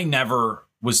I never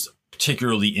was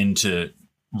particularly into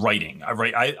writing.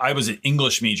 I was an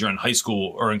English major in high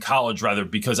school, or in college rather,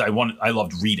 because I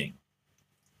loved reading,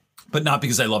 but not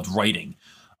because I loved writing.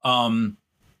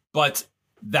 But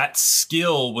that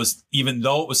skill was, even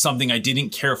though it was something I didn't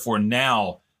care for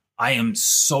now, I am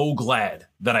so glad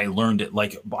that I learned it.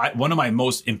 Like, one of my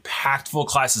most impactful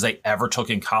classes I ever took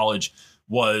in college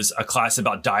was a class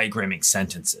about diagramming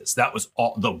sentences. That was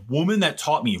all. The woman that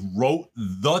taught me wrote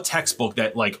the textbook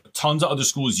that, like, tons of other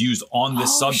schools used on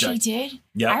this subject. She did?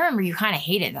 Yeah. I remember you kind of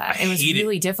hated that. It was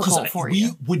really difficult for you.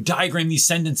 We would diagram these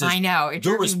sentences. I know.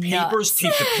 There was papers,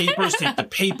 tape the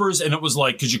papers, and it was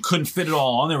like, because you couldn't fit it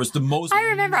all on there. It was the most I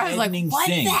remember I was like, what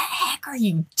thing. the heck are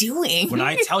you doing? When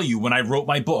I tell you, when I wrote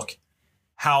my book,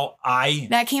 how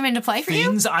that came into play for you?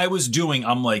 Things I was doing,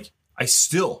 I'm like, I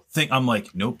still think, I'm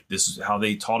like, nope, this is how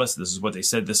they taught us. This is what they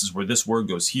said. This is where this word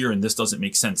goes here. And this doesn't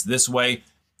make sense this way.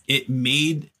 It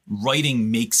made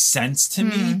writing make sense to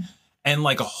me. And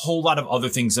like a whole lot of other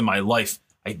things in my life,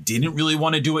 I didn't really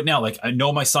want to do it now. Like, I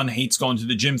know my son hates going to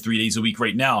the gym 3 days a week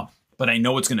right now, but I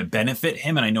know it's going to benefit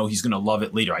him. And I know he's going to love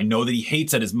it later. I know that he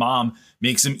hates that his mom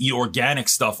makes him eat organic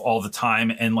stuff all the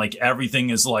time. And like everything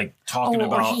is like talking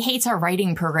about. Or he hates our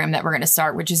writing program that we're going to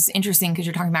start, which is interesting because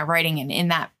you're talking about writing. And in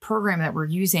that program that we're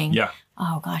using. Yeah.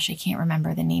 Oh gosh, I can't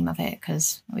remember the name of it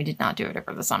because we did not do it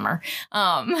over the summer.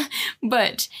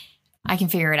 But I can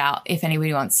figure it out if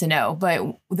anybody wants to know.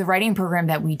 But the writing program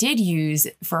that we did use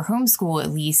for homeschool, at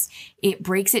least, it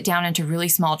breaks it down into really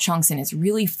small chunks and it's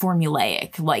really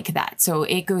formulaic like that. So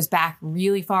it goes back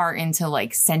really far into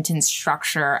like sentence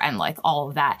structure and like all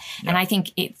of that. Yeah. And I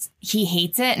think he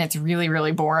hates it and it's really,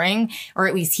 really boring, or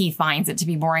at least he finds it to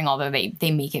be boring, although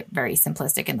they make it very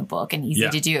simplistic in the book and easy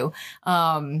to do.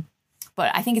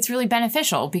 But I think it's really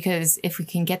beneficial because if we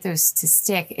can get those to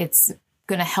stick, it's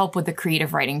going to help with the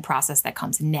creative writing process that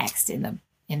comes next in the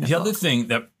book. Other thing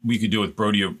that we could do with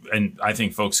Brody, and I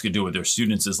think folks could do with their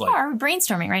students, is like, are we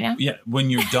brainstorming right now? Yeah, when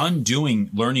you're done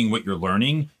learning what you're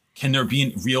learning, can there be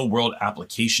a real world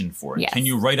application for it? Yes. Can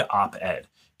you write an op-ed?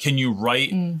 Can you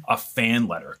write a fan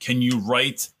letter? Can you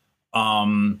write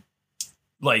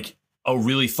like a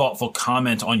really thoughtful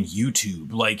comment on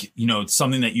YouTube? Like, you know,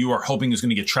 something that you are hoping is going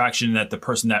to get traction, that the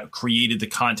person that created the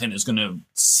content is going to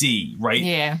see, right?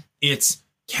 Yeah. It's,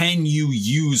 can you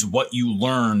use what you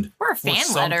learned or a fan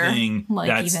letter? Like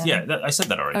that's, I said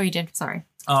that already. Oh, you did? Sorry.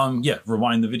 Yeah,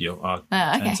 rewind the video.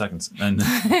 10 seconds. And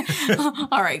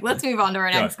all right, let's move on to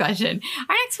our next question.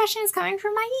 Our next question is coming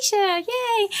from Aisha.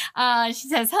 Yay! She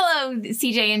says, "Hello,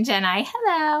 CJ and Jenna.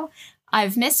 Hello.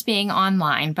 I've missed being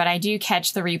online, but I do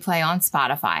catch the replay on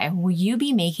Spotify. Will you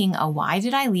be making a Why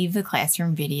Did I Leave the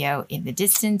Classroom video in the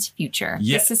distant future?"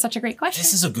 Yeah. This is such a great question.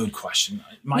 This is a good question.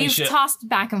 We've tossed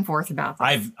back and forth about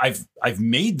this. I've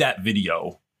made that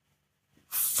video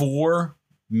 4,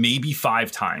 maybe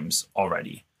 5 times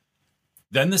already.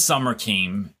 Then the summer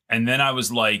came, and then I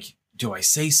was like, do I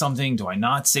say something? Do I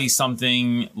not say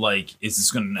something? Like, is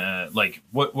this gonna, like,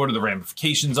 what are the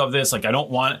ramifications of this? Like, I don't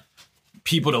want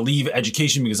people to leave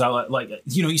education because I like,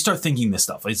 you know, you start thinking this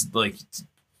stuff. It's like,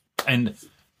 and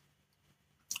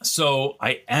so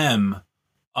I am,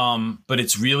 but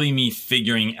it's really me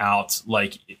figuring out,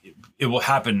 like, it will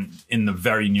happen in the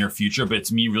very near future, but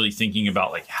it's me really thinking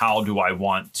about, like, how do I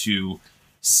want to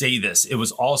say this? It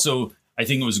was also, I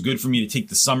think it was good for me to take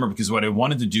the summer because what I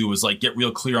wanted to do was like get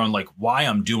real clear on like why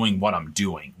I'm doing what I'm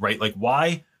doing, right? Like,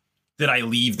 why did I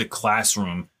leave the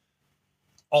classroom?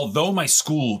 Although my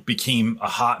school became a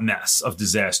hot mess of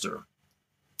disaster,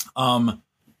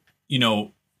 you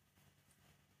know,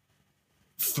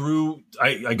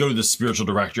 I go to the spiritual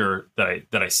director that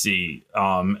I see.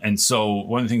 And so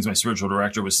one of the things my spiritual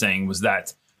director was saying was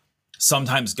that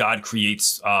sometimes God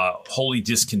creates holy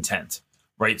discontent,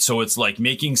 right? So it's like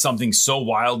making something so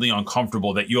wildly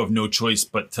uncomfortable that you have no choice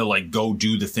but to like go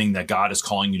do the thing that God is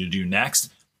calling you to do next.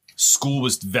 School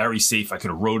was very safe. I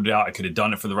could have wrote it out. I could have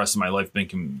done it for the rest of my life,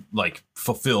 been like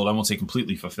fulfilled. I won't say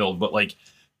completely fulfilled, but like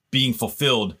being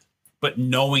fulfilled, but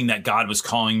knowing that God was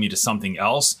calling me to something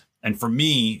else. And for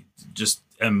me, just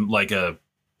am like a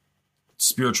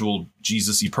spiritual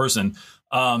Jesus-y person.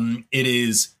 It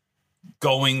is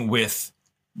going with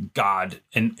God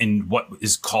and what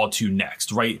is called to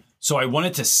next, right? So I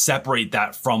wanted to separate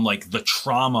that from like the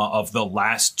trauma of the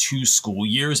last 2 school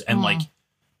years and like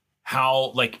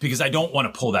how, like, because I don't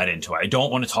want to pull that into it. I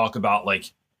don't want to talk about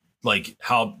like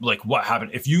how, like what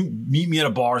happened. If you meet me at a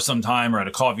bar sometime or at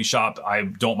a coffee shop, I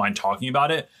don't mind talking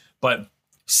about it, but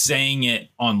saying it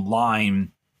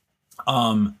online,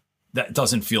 that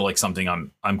doesn't feel like something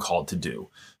I'm called to do.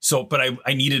 So, but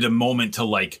I needed a moment to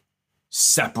like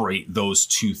separate those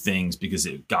 2 things because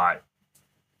it got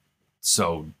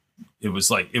so, it was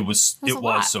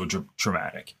so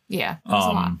traumatic. Yeah. It was a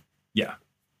lot. Yeah.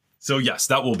 So yes,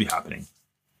 that will be happening.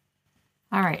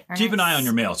 All right. Keep an eye on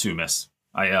your mail too, miss.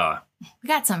 We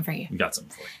got some for you. We got some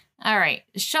for you. All right.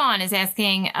 Sean is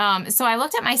asking, so I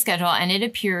looked at my schedule and it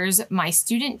appears my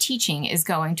student teaching is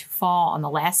going to fall on the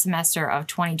last semester of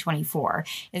 2024.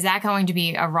 Is that going to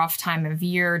be a rough time of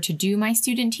year to do my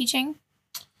student teaching?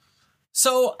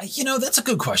 So, that's a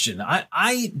good question.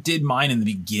 I did mine in the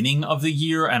beginning of the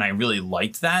year and I really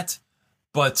liked that.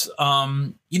 But,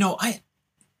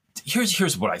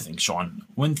 here's what I think, Sean.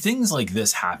 When things like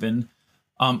this happen,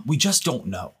 we just don't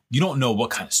know. You don't know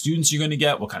what kind of students you're going to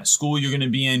get, what kind of school you're going to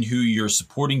be in, who your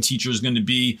supporting teacher is going to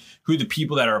be, who the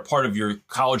people that are a part of your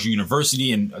college or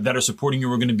university and that are supporting you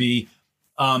are going to be.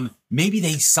 Maybe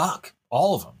they suck,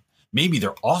 all of them. Maybe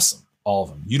they're awesome, all of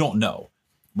them. You don't know.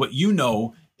 What you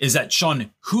know is that,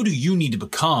 Sean, who do you need to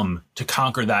become to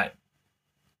conquer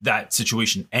that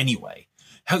situation anyway?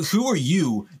 Who are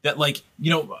you that, like,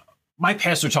 my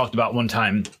pastor talked about one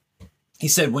time, he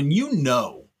said, when you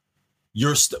know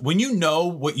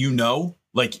what you know,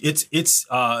 like it's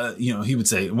he would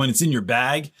say when it's in your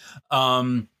bag,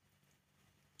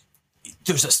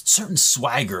 there's a certain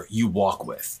swagger you walk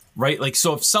with, right? Like,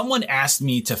 so if someone asked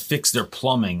me to fix their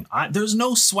plumbing, there's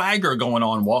no swagger going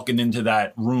on walking into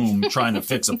that room trying to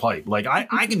fix a pipe. Like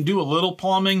I can do a little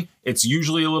plumbing. It's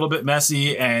usually a little bit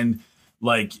messy and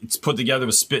like it's put together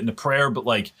with spit and a prayer, but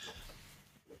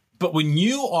when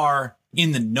you are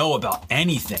in the know about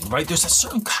anything, right? There's a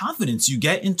certain confidence you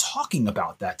get in talking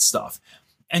about that stuff.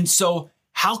 And so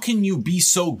how can you be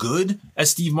so good,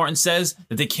 as Steve Martin says,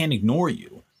 that they can't ignore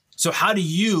you? So how do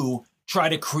you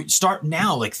try to start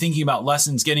now, like thinking about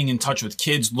lessons, getting in touch with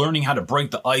kids, learning how to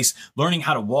break the ice, learning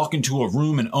how to walk into a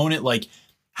room and own it? Like,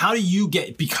 how do you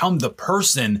become the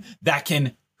person that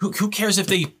can, who cares if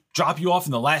they drop you off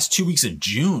in the last 2 weeks of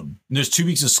June and there's 2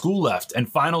 weeks of school left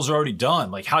and finals are already done?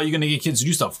 Like, how are you going to get kids to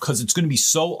do stuff? Because it's going to be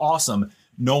so awesome.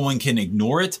 No one can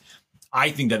ignore it. I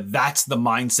think that that's the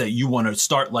mindset you want to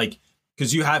start, like,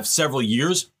 because you have several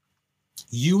years,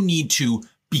 you need to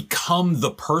become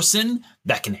the person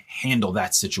that can handle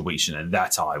that situation. And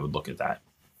that's how I would look at that.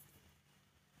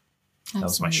 Absolutely. That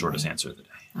was my shortest answer of the day.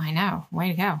 I know. Way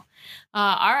to go.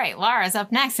 All right. Laura's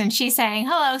up next and she's saying,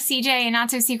 hello, CJ and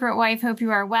Not So Secret Wife. Hope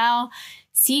you are well.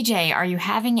 CJ, are you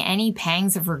having any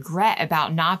pangs of regret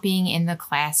about not being in the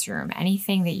classroom?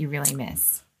 Anything that you really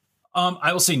miss?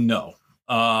 I will say no.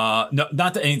 No,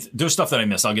 not that there's stuff that I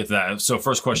miss. I'll get to that. So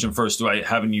first question first, do I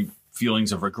have any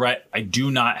feelings of regret? I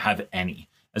do not have any.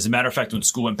 As a matter of fact, when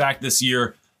school went back this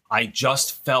year, I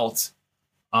just felt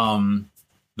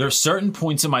there are certain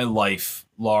points in my life,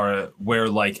 Laura, where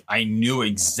like I knew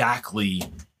exactly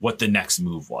what the next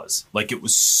move was. Like it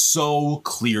was so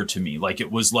clear to me. Like it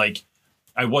was like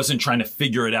I wasn't trying to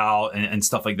figure it out and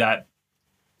stuff like that.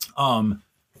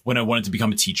 When I wanted to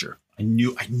become a teacher, I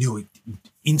knew it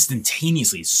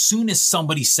instantaneously. As soon as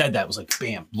somebody said that, it was like,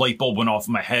 bam, light bulb went off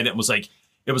in my head. It was like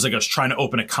I was trying to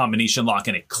open a combination lock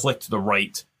and it clicked the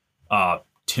right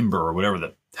timber or whatever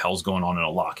the hell's going on in a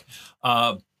lock.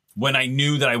 When I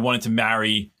knew that I wanted to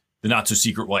marry the Not So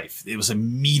Secret Wife, it was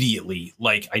immediately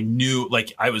like I knew,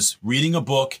 like I was reading a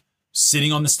book,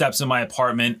 sitting on the steps of my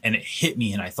apartment, and it hit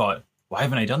me. And I thought, why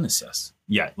haven't I done this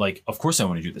yet? Like, of course I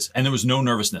want to do this. And there was no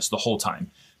nervousness the whole time.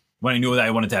 When I knew that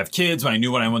I wanted to have kids, when I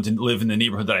knew when I wanted to live in the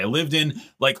neighborhood that I lived in,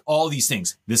 like all these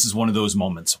things, this is one of those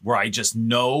moments where I just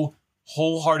know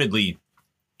wholeheartedly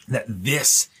that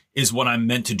this is what I'm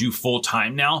meant to do full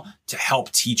time now, to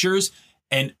help teachers.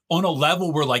 And on a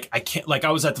level where like, I can't, like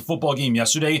I was at the football game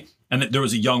yesterday and there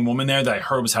was a young woman there that I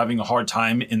heard was having a hard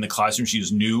time in the classroom. She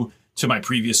was new to my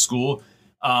previous school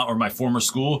or my former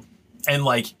school. And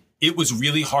like, it was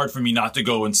really hard for me not to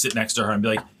go and sit next to her and be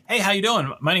like, hey, how you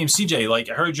doing? My name's CJ. Like,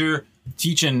 I heard you're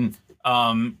teaching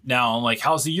now. Like,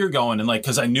 how's the year going? And like,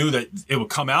 cause I knew that it would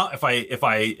come out if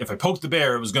I poked the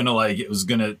bear,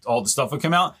 all the stuff would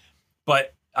come out.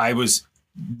 But I was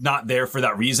not there for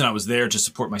that reason. I was there to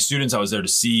support my students. I was there to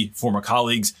see former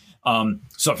colleagues.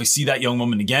 So if I see that young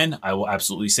woman again, I will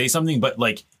absolutely say something, but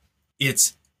like,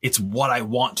 it's what I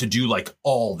want to do like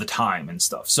all the time and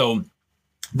stuff. So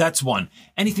that's one.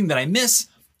 Anything that I miss,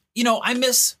 I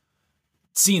miss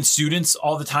seeing students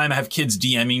all the time. I have kids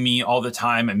DMing me all the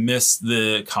time. I miss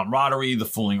the camaraderie, the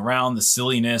fooling around, the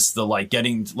silliness, the I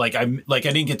didn't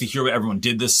get to hear what everyone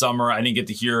did this summer. I didn't get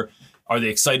to hear, are they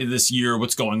excited this year?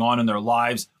 What's going on in their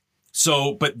lives?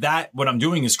 So, but what I'm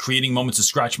doing is creating moments to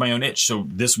scratch my own itch. So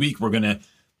this week we're going to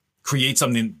create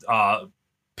something.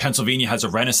 Pennsylvania has a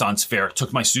Renaissance fair.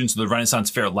 Took my students to the Renaissance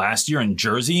fair last year in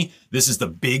Jersey. This is the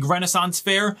big Renaissance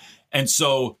fair. And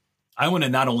so I want to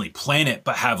not only plan it,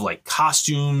 but have like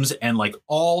costumes and like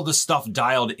all the stuff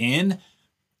dialed in.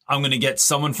 I'm going to get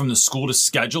someone from the school to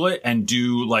schedule it and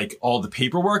do like all the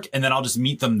paperwork. And then I'll just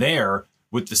meet them there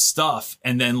with the stuff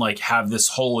and then like have this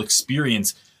whole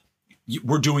experience.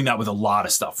 We're doing that with a lot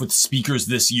of stuff, with speakers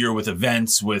this year, with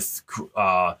events, with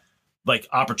like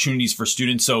opportunities for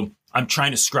students. So I'm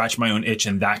trying to scratch my own itch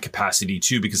in that capacity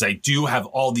too, because I do have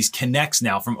all these connects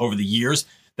now from over the years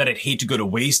that I'd hate to go to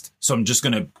waste. So I'm just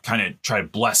going to kind of try to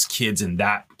bless kids in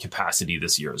that capacity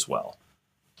this year as well.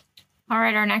 All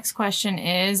right, our next question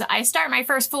is, I start my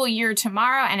first full year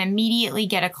tomorrow and immediately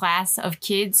get a class of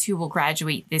kids who will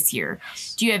graduate this year.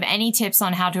 Do you have any tips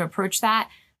on how to approach that?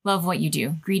 Love what you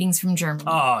do. Greetings from Germany.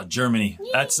 Germany.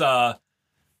 Yay. That's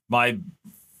my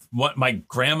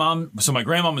grandma. So my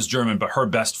grandma was German, but her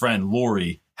best friend,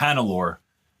 Hannelore,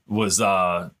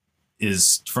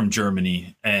 is from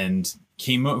Germany and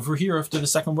came over here after the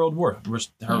Second World War.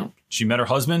 She met her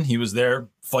husband. He was there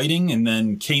fighting and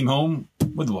then came home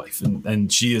with a wife.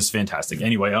 And she is fantastic.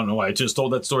 Anyway, I don't know why I just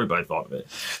told that story, but I thought of it.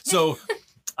 So,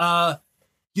 I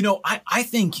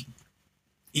think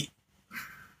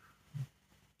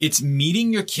it's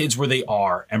meeting your kids where they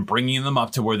are and bringing them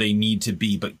up to where they need to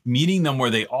be. But meeting them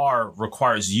where they are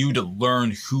requires you to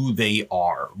learn who they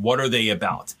are. What are they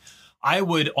about? I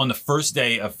would, on the first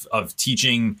day of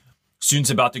teaching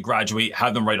students about to graduate,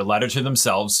 have them write a letter to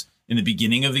themselves in the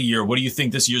beginning of the year. What do you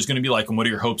think this year is going to be like? And what are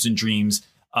your hopes and dreams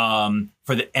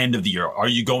for the end of the year? Are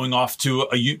you going off to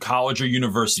a college or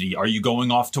university? Are you going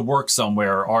off to work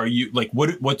somewhere? Are you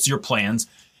what's your plans?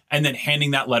 And then handing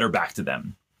that letter back to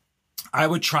them. I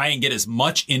would try and get as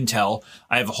much intel.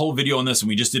 I have a whole video on this, and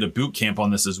we just did a boot camp on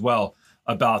this as well,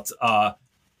 about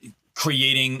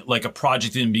creating like a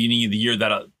project in the beginning of the year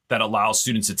that allows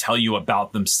students to tell you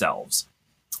about themselves.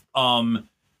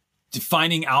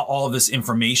 Finding out all of this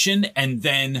information and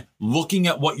then looking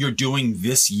at what you're doing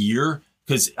this year.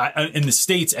 Because in the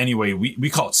States, anyway, we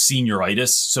call it senioritis.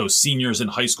 So seniors in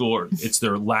high school, or it's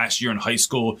their last year in high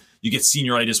school, you get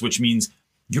senioritis, which means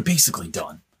you're basically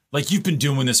done. Like, you've been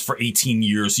doing this for 18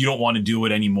 years. You don't want to do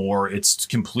it anymore. It's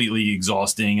completely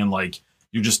exhausting. And like,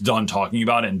 you're just done talking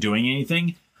about it and doing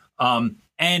anything.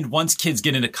 And once kids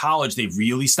get into college, they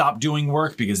really stop doing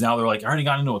work because now they're like, I already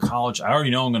got into a college. I already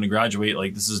know I'm going to graduate.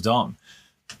 Like, this is dumb.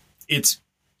 It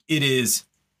is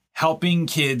helping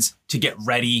kids to get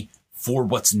ready for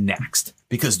what's next,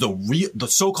 because the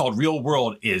so-called real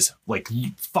world is like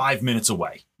 5 minutes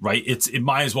away, right? It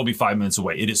might as well be 5 minutes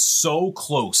away. It is so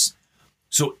close.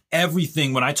 So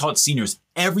everything, when I taught seniors,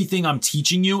 everything I'm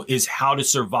teaching you is how to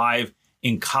survive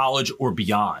in college or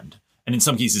beyond, and in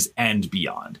some cases, and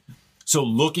beyond. So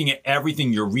looking at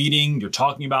everything you're reading, you're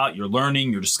talking about, you're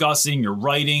learning, you're discussing, you're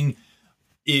writing,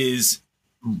 is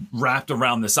wrapped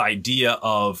around this idea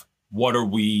of what are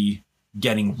we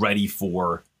getting ready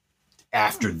for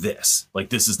after this? Like,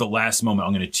 this is the last moment.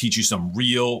 I'm going to teach you some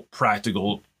real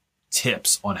practical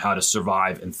tips on how to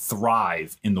survive and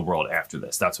thrive in the world after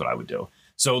this. That's what I would do.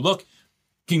 So look,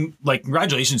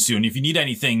 congratulations to you. And if you need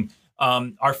anything,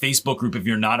 our Facebook group, if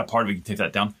you're not a part of it, you can take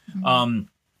that down,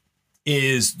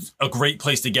 is a great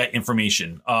place to get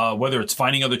information, whether it's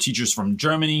finding other teachers from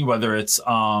Germany, whether it's,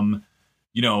 look,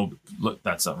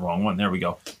 that's the wrong one. There we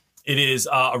go. It is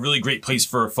a really great place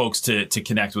for folks to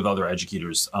connect with other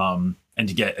educators and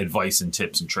to get advice and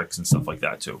tips and tricks and stuff like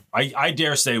that, too. I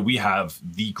dare say we have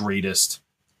the greatest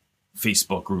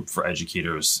Facebook group for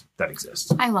educators that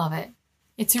exists. I love it.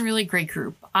 It's a really great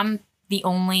group. I'm the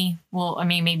only,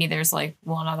 maybe there's like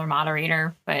one other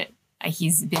moderator, but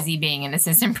he's busy being an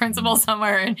assistant principal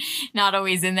somewhere and not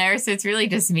always in there. So it's really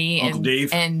just me Uncle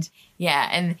Dave. And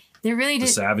they're really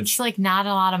just savage. It's like not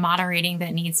a lot of moderating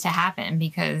that needs to happen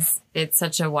because it's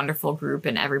such a wonderful group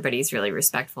and everybody's really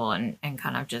respectful and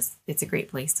kind of just, it's a great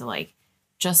place to like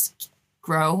just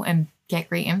grow and get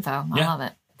great info. I love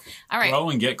it. All right.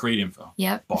 Grow and get great info.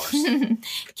 Yep. Bars.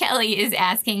 Kelly is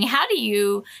asking, how do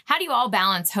you all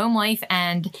balance home life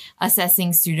and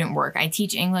assessing student work? I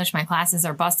teach English. My classes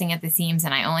are busting at the seams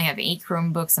and I only have 8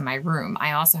 Chromebooks in my room.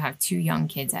 I also have 2 young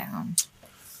kids at home.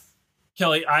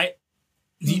 Kelly,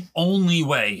 the only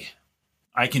way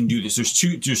I can do this, there's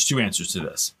two answers to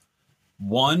this.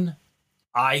 One,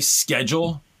 I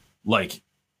schedule like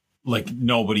like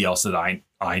nobody else that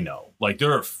I know. Like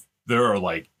there are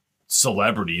like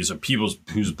celebrities or people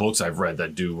whose books I've read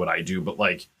that do what I do, but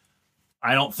like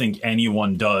I don't think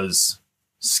anyone does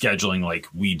scheduling like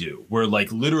we do. We're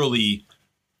like literally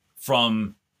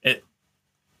from it,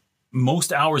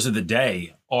 most hours of the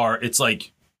day it's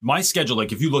like my schedule.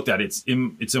 Like if you looked at it,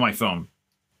 it's in my phone.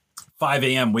 5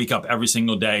 a.m. wake up every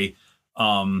single day.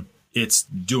 It's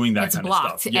doing that kind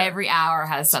blocked. of stuff. Yeah. Every hour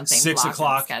has something 6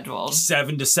 o'clock scheduled.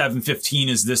 7 to 7:15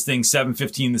 is this thing.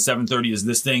 7:15 to 7:30 is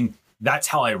this thing. That's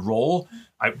how I roll.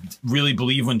 I really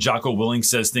believe when Jocko Willink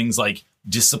says things like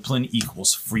discipline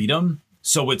equals freedom.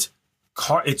 So it's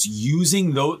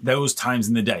using those times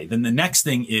in the day. Then the next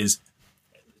thing is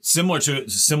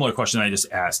similar question I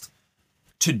just asked.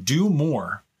 To do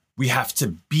more, we have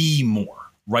to be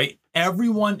more, right?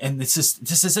 Everyone, and this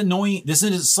is annoying. This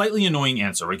is a slightly annoying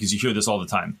answer, right? Because you hear this all the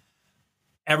time.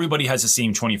 Everybody has the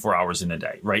same 24 hours in a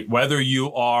day, right? Whether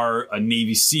you are a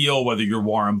Navy SEAL, whether you're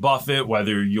Warren Buffett,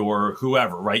 whether you're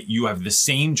whoever, right? You have the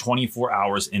same 24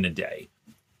 hours in a day.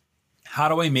 How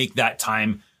do I make that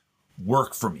time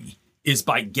work for me? Is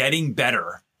by getting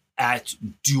better at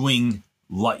doing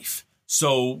life.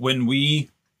 So when we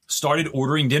started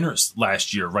ordering dinners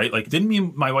last year, right? Like didn't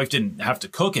mean my wife didn't have to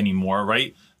cook anymore,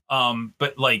 right?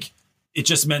 But like it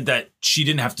just meant that she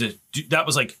didn't have to do that.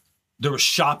 Was like there was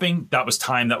shopping, that was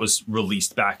time that was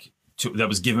released back that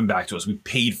was given back to us. We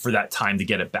paid for that time to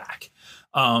get it back.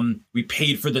 We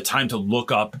paid for the time to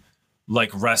look up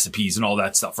like recipes and all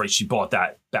that stuff, right? She bought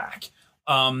that back.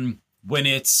 When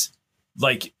it's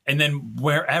like, and then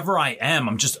wherever I am,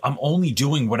 I'm only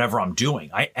doing whatever I'm doing.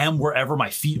 I am wherever my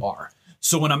feet are.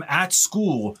 So when I'm at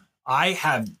school, I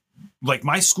have like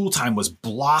my school time was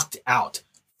blocked out.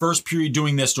 First period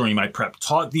doing this during my prep,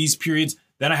 taught these periods.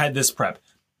 Then I had this prep.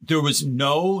 There was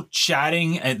no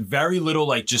chatting and very little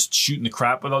like just shooting the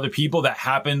crap with other people that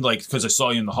happened like because I saw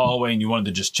you in the hallway and you wanted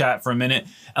to just chat for a minute,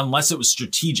 unless it was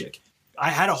strategic. I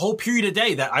had a whole period a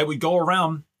day that I would go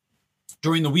around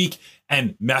during the week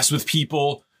and mess with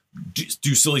people,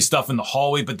 do silly stuff in the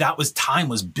hallway. But time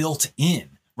was built in,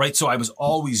 right? So I was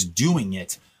always doing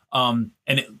it. But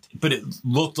it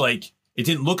looked like, it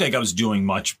didn't look like I was doing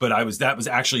much, but that was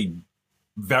actually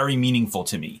very meaningful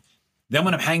to me. Then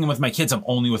when I'm hanging with my kids, I'm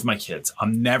only with my kids.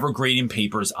 I'm never grading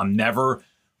papers. I'm never,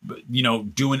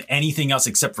 doing anything else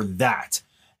except for that.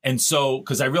 And so,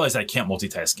 because I realized I can't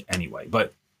multitask anyway,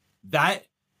 but that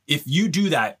if you do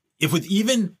that, if with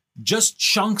even just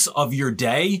chunks of your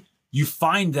day, you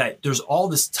find that there's all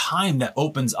this time that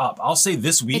opens up. I'll say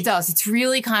this week. It does. It's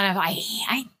really kind of, I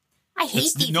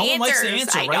hate these no answers. One likes the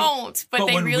answer, I right? don't, but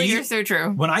they really are so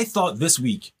true. When I thought this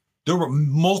week, there were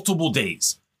multiple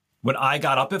days when I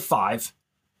got up at 5,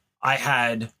 I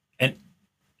had an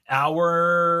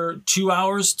hour, 2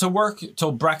 hours to work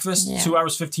till breakfast, 2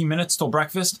 hours, 15 minutes till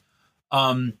breakfast.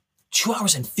 2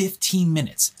 hours and 15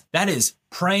 minutes. That is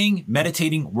praying,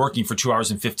 meditating, working for 2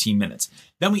 hours and 15 minutes.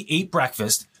 Then we ate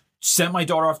breakfast, sent my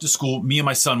daughter off to school. Me and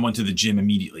my son went to the gym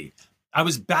immediately. I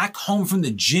was back home from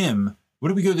the gym. When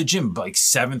did we go to the gym? Like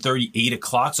 7:30, 8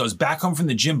 o'clock. So I was back home from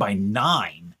the gym by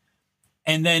 9.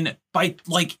 And then by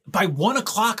 1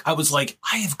 o'clock, I was like,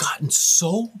 I have gotten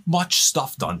so much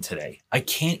stuff done today. I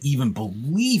can't even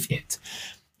believe it.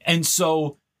 And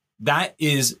so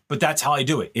but that's how I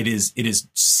do it. It is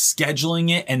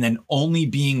scheduling it and then only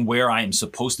being where I am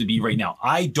supposed to be right now.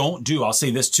 I'll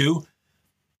say this too.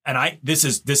 And this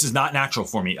is not natural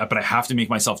for me, but I have to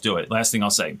make myself do it. Last thing I'll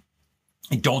say,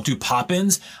 I don't do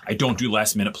pop-ins. I don't do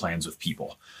last minute plans with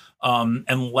people.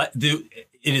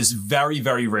 It is very,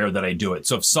 very rare that I do it.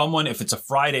 So if it's a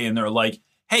Friday and they're like,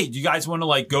 hey, do you guys want to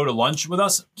like go to lunch with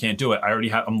us? Can't do it.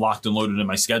 I'm locked and loaded in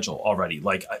my schedule already.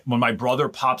 Like when my brother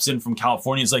pops in from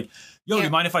California, he's like, yo, do you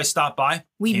mind if I stop by?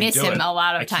 We miss him a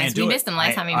lot of times. We missed him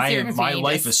last time he was here. My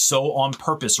life is so on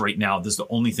purpose right now. This is the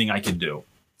only thing I can do.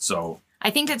 So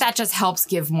I think that just helps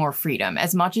give more freedom.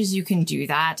 As much as you can do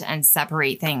that and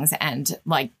separate things and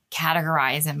like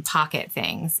categorize and pocket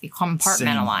things,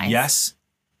 compartmentalize. Yes.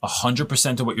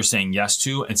 100% of what you're saying yes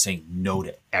to and saying no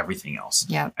to everything else.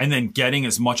 Yeah. And then getting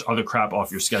as much other crap off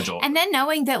your schedule. And then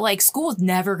knowing that like school is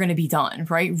never going to be done,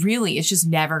 right? Really, it's just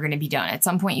never going to be done. At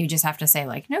some point, you just have to say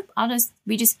like, nope,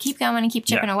 we just keep going and keep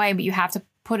chipping away, but you have to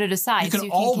put it aside. You can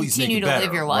always continue make it better, to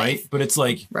live your life. Right? But it's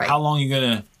like, how long are you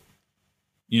going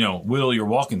to, whittle your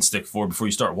walking stick for before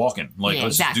you start walking? Like,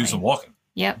 let's just do some walking.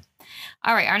 Yep.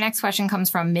 All right. Our next question comes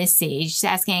from Miss Sage. She's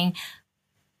asking,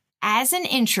 as an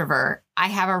introvert, I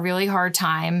have a really hard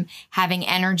time having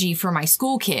energy for my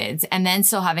school kids and then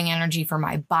still having energy for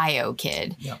my bio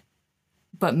kid. Yeah.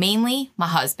 But mainly my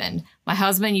husband. My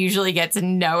husband usually gets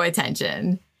no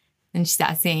attention. Then she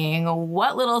starts saying,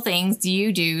 what little things do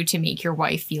you do to make your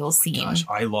wife feel seen? Gosh,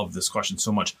 I love this question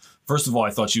so much. First of all, I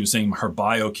thought she was saying her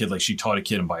bio kid, like she taught a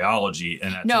kid in biology.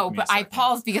 And that no, but I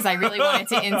paused because I really wanted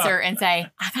to insert and say,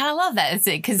 I kind of love that.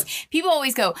 Because people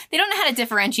always go, they don't know how to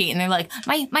differentiate. And they're like,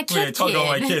 my kid. I talk about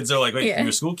my kids. They're like, wait,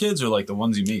 your school kids or like the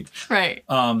ones you made? Right.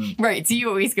 Right. So you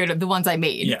always go to the ones I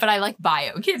made. Yeah. But I like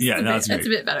bio kids. Yeah, that's a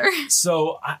bit better.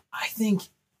 So I think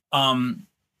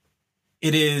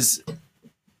it is...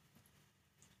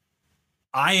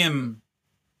 I am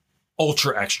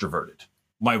ultra extroverted.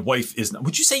 My wife is not.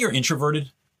 Would you say you're introverted?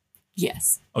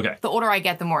 Yes. Okay. The older I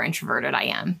get, the more introverted I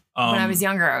am. When I was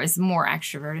younger, I was more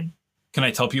extroverted. Can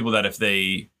I tell people that if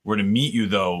they were to meet you,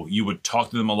 though, you would talk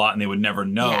to them a lot and they would never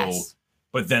know? Yes.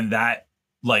 But then that,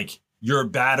 like, your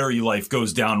battery life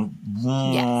goes down.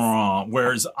 Yes.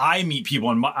 Whereas I meet people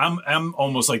and I'm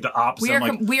almost like the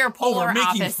opposite. We are polar we're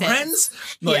making opposites.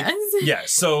 Friends? Like, yes. Yeah.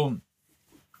 So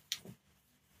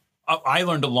I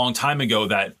learned a long time ago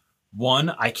that, one,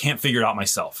 I can't figure it out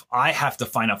myself. I have to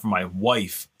find out from my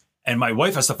wife, and my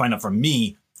wife has to find out from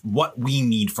me what we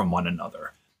need from one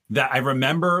another. That I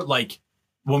remember, like,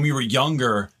 when we were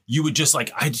younger, you would just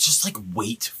like, I'd just like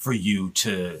wait for you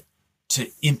to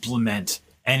implement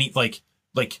any, like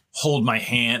hold my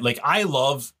hand. Like, I'm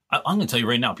going to tell you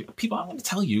right now, people, I want to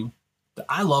tell you that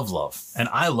I love love and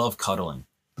I love cuddling.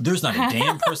 There's not a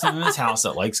damn person in this house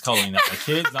that likes cuddling. Not my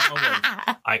kids, not my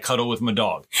wife. I cuddle with my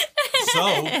dog.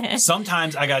 So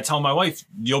sometimes I got to tell my wife,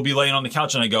 you'll be laying on the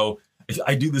couch and I go, if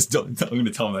I do this, I'm going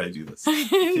to tell them that I do this. I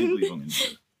can't believe I'm going to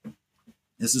do it.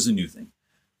 This is a new thing.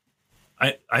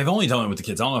 I've only done it with the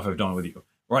kids. I don't know if I've done it with you.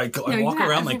 Where I walk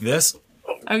around like this.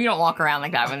 Oh, you don't walk around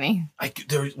like that with me.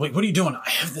 Wait, what are you doing? I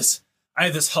have this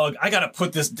hug. I got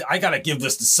to give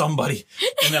this to somebody.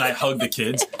 And then I hug the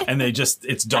kids and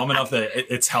it's dumb enough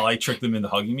that it's how I trick them into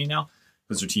hugging me now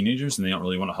because they're teenagers and they don't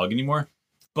really want to hug anymore.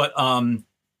 But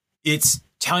it's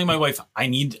telling my wife, I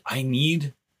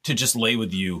need to just lay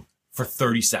with you for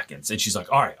 30 seconds. And she's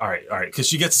like, all right. Because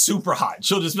she gets super hot.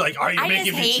 She'll just be like, are you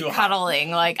making me too hot? I hate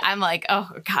cuddling. Like, I'm like, oh,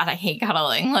 God, I hate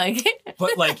cuddling. Like,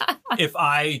 but like, if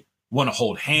I want to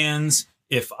hold hands,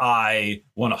 if I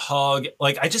want to hug,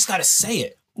 like, I just got to say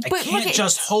it. I can't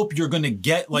just hope you're going to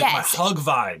get like my hug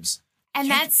vibes. And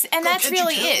that's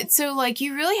really it. So like,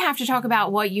 you really have to talk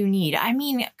about what you need. I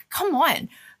mean, come on.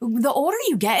 The older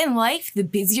you get in life, the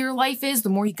busier life is, the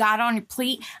more you got on your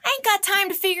plate. I ain't got time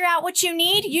to figure out what you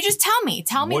need. You just tell me.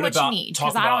 Tell me what you need.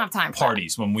 Because I don't have time for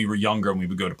parties. When we were younger and we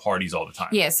would go to parties all the time.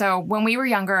 Yeah. So when we were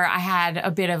younger, I had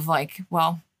a bit of like,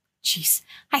 well, geez,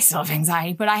 I still have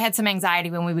anxiety, but I had some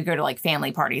anxiety when we would go to like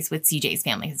family parties with CJ's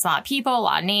family. It's a lot of people, a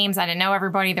lot of names. I didn't know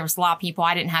everybody. There was a lot of people.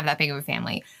 I didn't have that big of a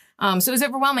family. So it was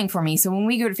overwhelming for me. So when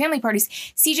we go to family parties,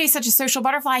 CJ's such a social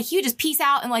butterfly. He would just peace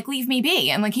out and like leave me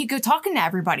be. And like he'd go talking to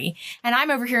everybody. And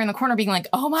I'm over here in the corner being like,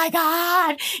 oh my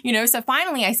God. You know, so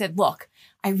finally I said, look,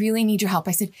 I really need your help.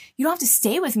 I said, you don't have to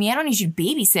stay with me. I don't need you to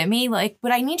babysit me. Like,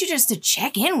 but I need you just to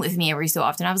check in with me every so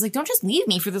often. I was like, don't just leave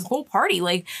me for this whole party,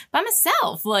 like by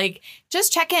myself, like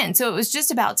just check in. So it was just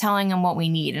about telling him what we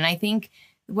need. And I think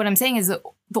what I'm saying is that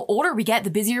the older we get, the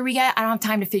busier we get, I don't have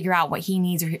time to figure out what he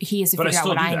needs or he has to figure out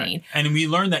what I need. And we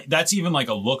learned that's even like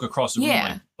a look across the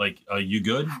room. Like, are you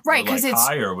good? Right. Because like,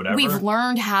 hi or whatever. We've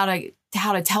learned how to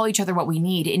tell each other what we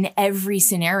need in every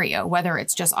scenario, whether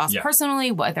it's just us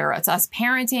personally, whether it's us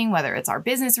parenting, whether it's our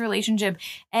business relationship,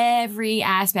 every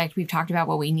aspect we've talked about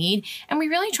what we need. And we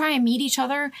really try and meet each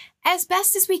other as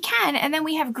best as we can. And then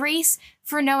we have grace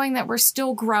for knowing that we're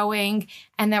still growing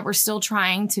and that we're still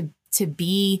trying to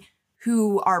be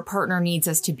who our partner needs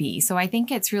us to be. So I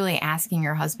think it's really asking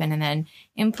your husband and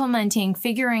then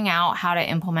figuring out how to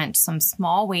implement some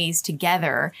small ways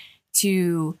together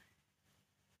to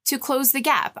close the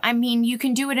gap. I mean, you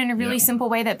can do it in a really simple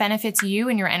way that benefits you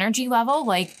and your energy level.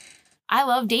 Like, I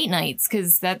love date nights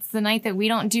because that's the night that we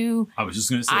don't do. I was just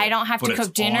going to say, I don't have to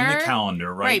cook dinner. On the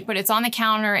calendar, right? Right, but it's on the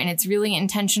calendar and it's really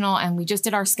intentional. And we just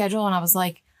did our schedule and I was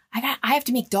like, I have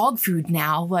to make dog food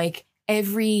now. Like,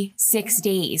 every 6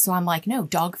 days. So I'm like, no,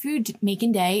 dog food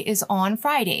making day is on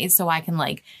Fridays. So I can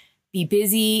like be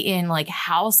busy in like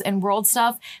house and world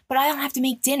stuff, but I don't have to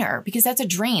make dinner because that's a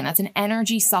drain. That's an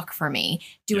energy suck for me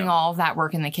doing all of that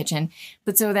work in the kitchen.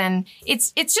 But so then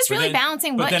it's just really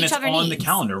balancing what each other needs. But then it's on the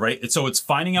calendar, right? So it's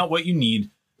finding out what you need,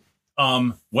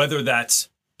 whether that's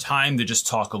time to just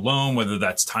talk alone, whether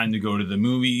that's time to go to the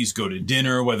movies, go to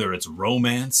dinner, whether it's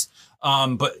romance.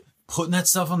 But putting that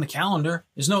stuff on the calendar,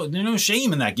 there's no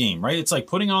shame in that game, right? It's like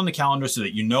putting it on the calendar so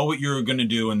that you know what you're going to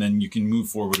do and then you can move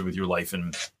forward with your life.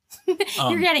 And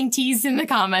you're getting teased in the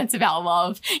comments about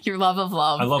love, your love of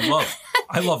love. I love love.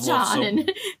 I love love. John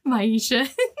and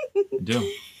Maisha. I do.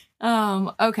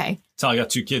 Okay. That's how I got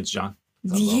 2 kids, John.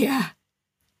 Yeah.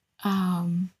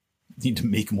 Need to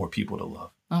make more people to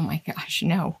love. Oh my gosh,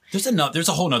 no. There's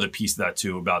a whole nother piece of that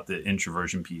too about the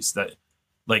introversion piece that,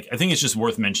 like, I think it's just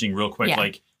worth mentioning real quick. Yeah.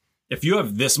 Like, if you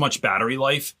have this much battery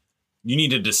life, you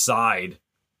need to decide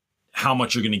how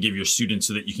much you're going to give your students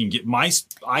so that you can get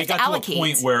I got to a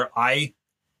point where I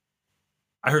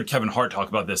heard Kevin Hart talk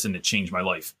about this and it changed my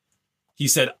life. He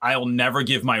said, I'll never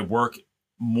give my work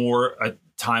more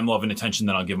time, love, and attention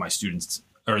than I'll give my students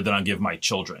or than I'll give my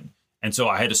children. And so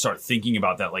I had to start thinking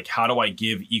about that. Like, how do I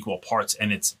give equal parts?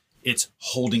 And it's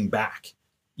holding back.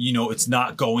 You know, it's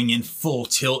not going in full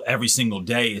tilt every single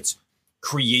day. It's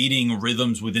creating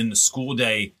rhythms within the school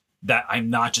day that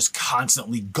I'm not just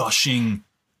constantly gushing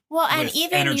with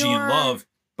energy and love,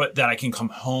 but that I can come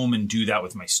home and do that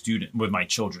with my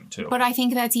children too. But I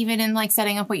think that's even in like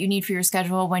setting up what you need for your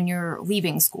schedule when you're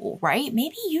leaving school, right?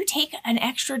 Maybe you take an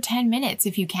extra 10 minutes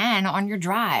if you can on your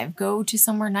drive, go to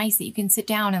somewhere nice that you can sit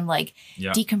down and like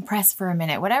decompress for a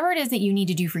minute, whatever it is that you need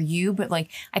to do for you. But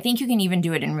like, I think you can even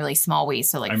do it in really small ways.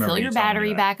 So like fill your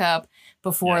battery back up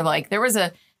before like there's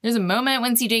a moment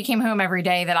when CJ came home every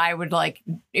day that I would like,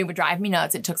 it would drive me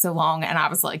nuts. It took so long and I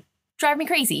was like, drive me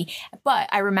crazy. But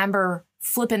I remember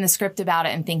flipping the script about it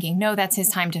and thinking, no, that's his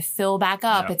time to fill back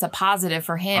up. Yeah. It's a positive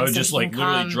for him. I would just like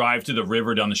literally drive to the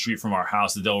river down the street from our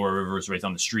house. The Delaware River is right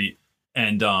down the street,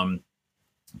 and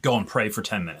go and pray for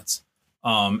 10 minutes.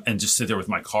 And just sit there with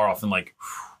my car off and like,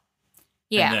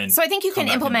 yeah. So I think you can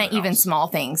implement even small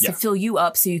things to fill you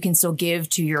up so you can still give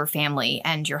to your family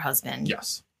and your husband.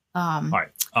 Yes. All right.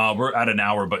 We're at an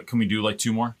hour, but can we do like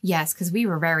 2 more? Yes, because we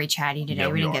were very chatty today.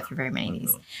 We didn't get through very many of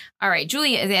these. All right.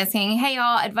 Julia is asking, hey,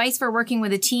 y'all, advice for working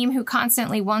with a team who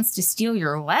constantly wants to steal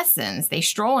your lessons. They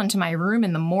stroll into my room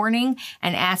in the morning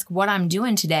and ask what I'm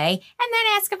doing today, and then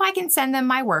ask if I can send them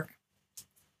my work.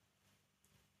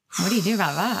 What do you do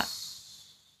about that?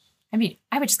 I mean,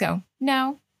 I would just go,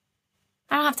 no,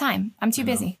 I don't have time. I'm too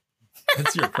busy.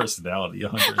 That's your personality.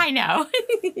 100. I know.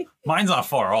 Mine's not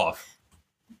far off.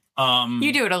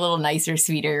 You do it a little nicer,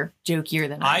 sweeter, jokier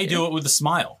than I do. I do it with a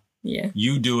smile. Yeah.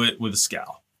 You do it with a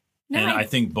scowl. No, and I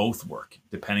think both work,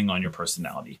 depending on your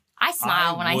personality. I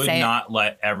smile when I say it. I would not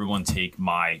let everyone take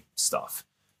my stuff.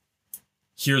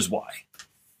 Here's why.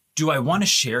 Do I want to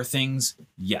share things?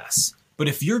 Yes. But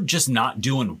if you're just not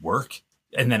doing work,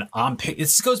 and then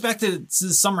this goes back to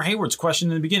Summer Hayward's question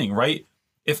in the beginning, right?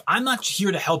 If I'm not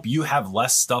here to help you have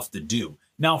less stuff to do.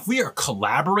 Now, if we are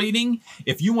collaborating,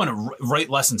 if you want to write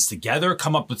lessons together,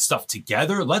 come up with stuff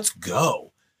together, let's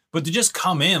go. But to just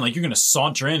come in, like you're going to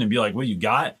saunter in and be like, what you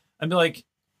got? I'd be like,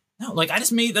 no, like I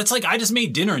just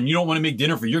made dinner and you don't want to make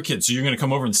dinner for your kids. So you're going to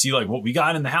come over and see like what we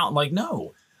got in the house. I'm like,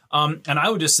 no. And I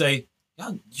would just say,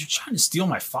 yeah, you're trying to steal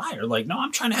my fire. Like, no,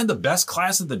 I'm trying to have the best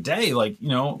class of the day. Like, you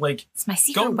know, like it's my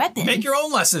secret weapon. Make your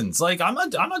own lessons. Like I'm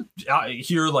not out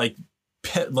here like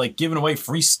giving away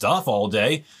free stuff all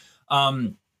day.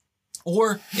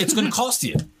 Or it's going to cost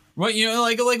you, right? You know,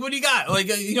 like, what do you got? Like,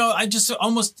 you know, I just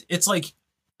almost, it's like,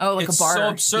 like a bar. So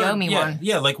absurd. You owe me one.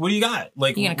 Yeah. Like, what do you got?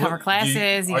 Like, you going to cover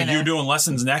classes? Are you doing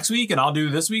lessons next week and I'll do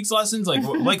this week's lessons? Like,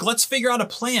 like, let's figure out a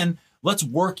plan. Let's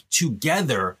work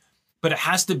together, but it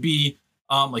has to be,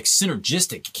 like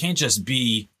synergistic. It can't just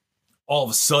be all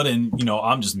of a sudden, you know,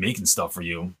 I'm just making stuff for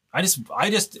you. I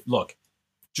just look,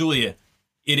 Julia,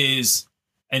 it is,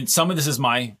 and some of this is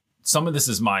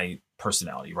my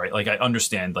personality, right? Like I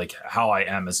understand like how I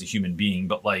am as a human being,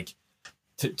 but like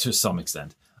to some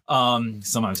extent,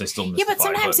 sometimes I still mystify. Yeah, but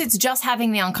sometimes it's just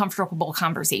having the uncomfortable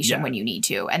conversation when you need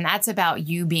to, and that's about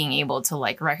you being able to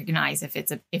like recognize if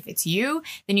it's you,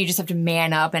 then you just have to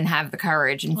man up and have the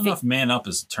courage. And I don't know if man up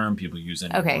is a term people use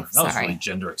anymore. Okay, that was really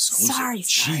gender exclusive. Sorry.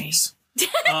 Jeez.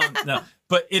 No,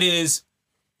 but it's.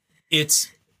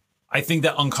 I think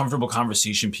that uncomfortable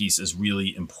conversation piece is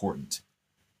really important.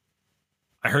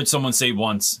 I heard someone say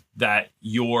once that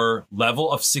your level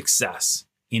of success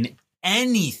in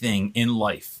anything in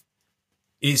life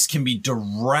can be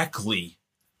directly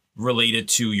related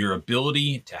to your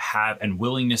ability to have and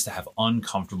willingness to have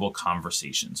uncomfortable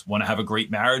conversations. Want to have a great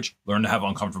marriage? Learn to have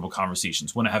uncomfortable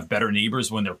conversations. Want to have better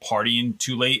neighbors when they're partying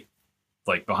too late?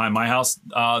 Like behind my house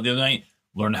the other night,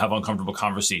 learn to have uncomfortable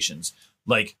conversations.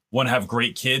 Like want to have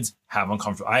great kids? Have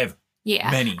uncomfortable. I have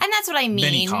many, and that's what I mean.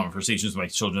 Many conversations with my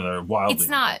children that are wildly.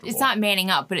 It's not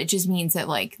manning up, but it just means that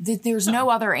like there's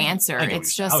no other answer.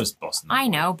 It's just I was busting. I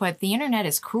know, but the internet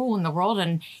is cruel in the world,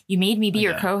 and you made me be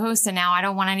your co-host, and now I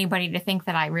don't want anybody to think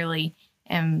that I really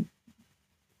am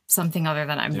something other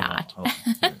than I'm not.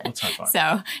 Let's high five.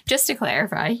 So just to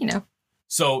clarify, you know.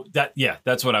 So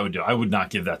that's what I would do. I would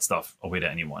not give that stuff away to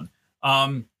anyone.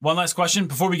 One last question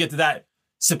before we get to that.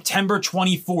 September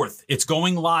 24th. It's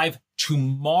going live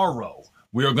tomorrow.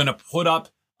 We are going to put up,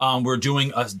 we're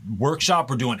doing a workshop.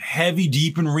 We're doing heavy,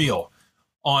 deep, and real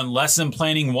on Lesson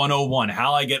Planning 101.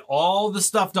 How I get all the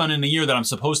stuff done in a year that I'm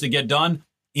supposed to get done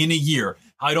in a year.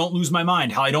 How I don't lose my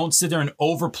mind. How I don't sit there and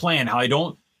overplan. How I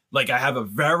don't, I have a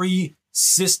very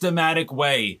systematic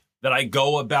way that I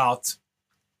go about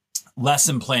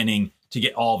lesson planning to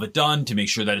get all of it done, to make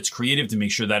sure that it's creative, to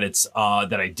make sure that it's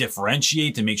that I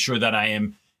differentiate, to make sure that I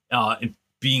am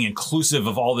being inclusive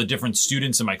of all the different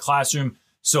students in my classroom.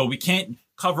 So we can't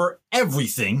cover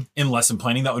everything in lesson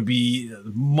planning. That would be a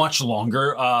much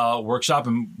longer workshop,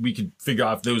 and we could figure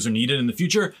out if those are needed in the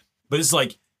future. But it's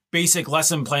like basic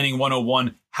lesson planning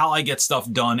 101, how I get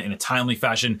stuff done in a timely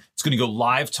fashion. It's going to go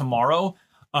live tomorrow.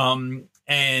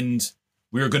 And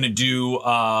we're going to do,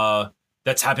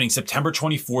 that's happening September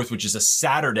 24th, which is a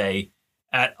Saturday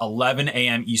at 11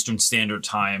 a.m. Eastern Standard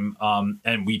Time.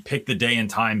 And we picked the day and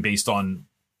time based on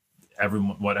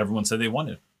what everyone said they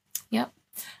wanted. Yep.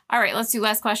 All right, let's do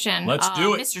last question. Let's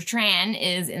do it. Mr. Tran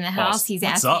is in the house. He's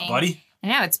asking. What's up, buddy? I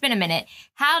know, it's been a minute.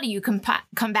 How do you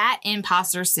combat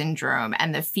imposter syndrome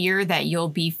and the fear that you'll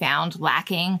be found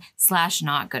lacking /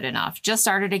 not good enough? Just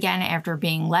started again after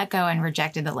being let go and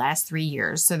rejected the last 3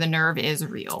 years. So the nerve is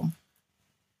real.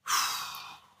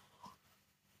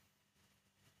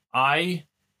 I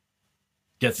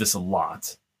get this a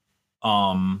lot.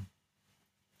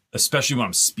 Especially when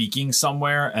I'm speaking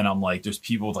somewhere and I'm like, there's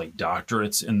people with like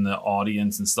doctorates in the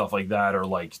audience and stuff like that, or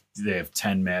like they have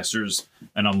 10 masters,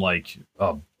 and I'm like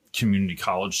a community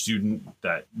college student.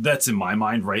 That's in my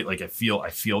mind, right? Like I feel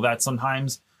that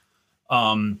sometimes.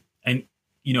 And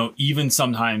even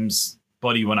sometimes,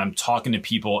 buddy, when I'm talking to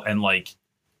people and like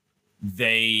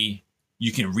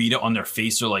you can read it on their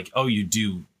face. They're like, oh, you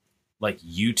do like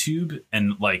YouTube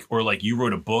and like, or like you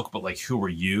wrote a book, but like, who are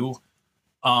you?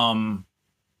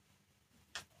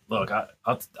 Look,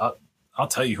 I'll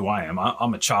tell you who I am.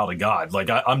 I'm a child of God. Like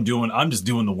I'm just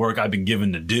doing the work I've been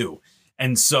given to do.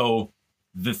 And so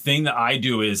the thing that I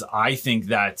do is I think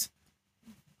that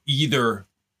either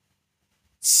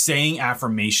saying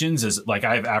affirmations is like,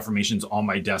 I have affirmations on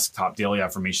my desktop, daily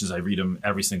affirmations. I read them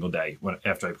every single day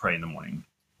after I pray in the morning.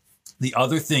 The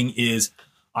other thing is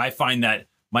I find that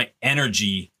my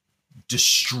energy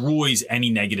destroys any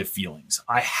negative feelings.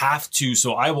 I have to,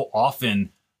 so I will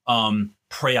often,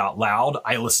 pray out loud.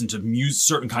 I listen to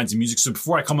certain kinds of music. So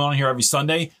before I come on here every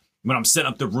Sunday, when I'm setting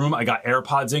up the room, I got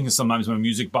AirPods in because sometimes my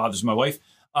music bothers my wife.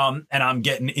 And I'm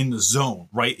getting in the zone,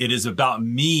 right? It is about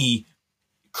me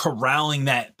corralling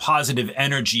that positive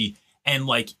energy and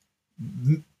like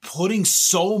putting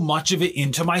so much of it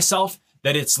into myself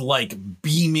that it's like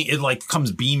beaming, it like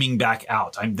comes beaming back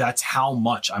out. That's how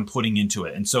much I'm putting into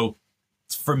it. And so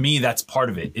for me, that's part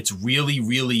of it. It's really,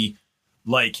 really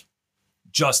like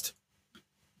just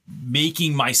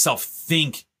making myself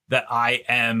think that I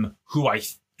am who I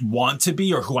want to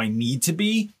be or who I need to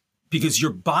be, because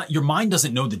your mind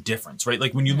doesn't know the difference, right?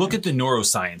 Like when you look at the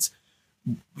neuroscience,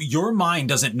 your mind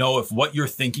doesn't know if what you're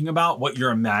thinking about, what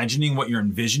you're imagining, what you're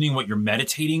envisioning, what you're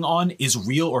meditating on is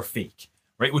real or fake,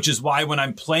 right? Which is why when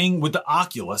I'm playing with the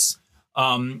Oculus,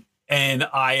 and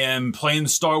I am playing the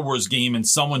Star Wars game and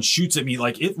someone shoots at me,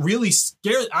 like it really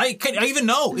scares. I even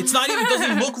know it doesn't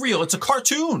even look real. It's a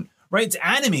cartoon, right? It's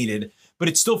animated, but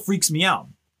it still freaks me out.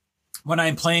 When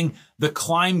I'm playing the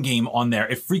climb game on there,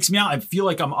 it freaks me out. I feel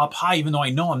like I'm up high, even though I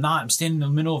know I'm not. I'm standing in the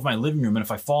middle of my living room, and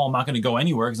if I fall, I'm not going to go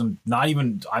anywhere because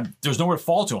there's nowhere to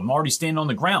fall to. I'm already standing on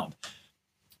the ground.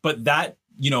 But that,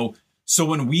 so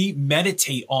when we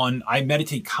I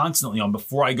meditate constantly on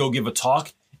before I go give a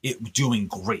talk, it's doing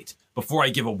great. Before I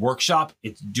give a workshop,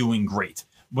 it's doing great.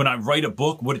 When I write a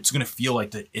book, what it's going to feel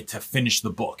like to finish the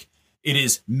book. It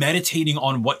is meditating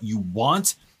on what you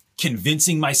want,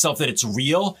 convincing myself that it's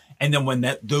real. And then when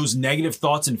those negative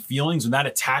thoughts and feelings, when that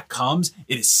attack comes,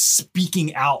 it is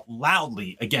speaking out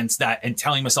loudly against that and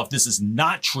telling myself, this is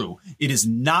not true. It is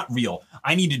not real.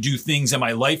 I need to do things in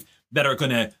my life that are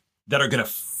going to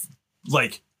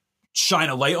like shine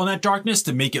a light on that darkness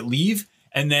to make it leave.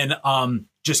 And then,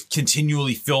 just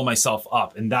continually fill myself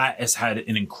up. And that has had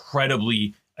an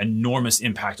incredibly enormous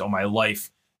impact on my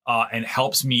life, and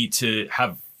helps me to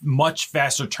have much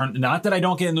faster turn. Not that I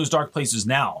don't get in those dark places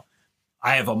now.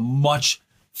 I have a much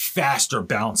faster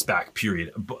bounce back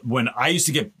period. But when I used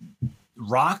to get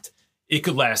rocked, it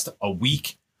could last a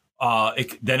week.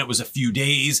 Then it was a few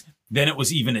days. Then it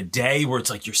was even a day where it's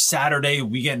like your Saturday,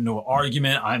 we get into an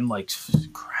argument. I'm like,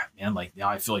 crap, man. Like now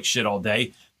I feel like shit all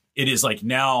day. It is like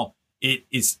now it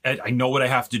is, I know what I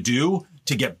have to do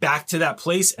to get back to that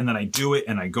place. And then I do it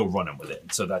and I go running with it.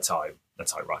 And so that's how I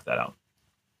rock that out.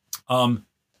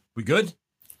 We good?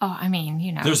 Oh, I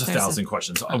mean, there's 1,000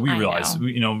 questions. We realize,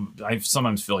 I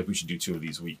sometimes feel like we should do 2 of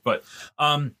these a week. But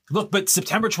but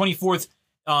September 24th,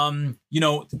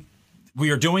 we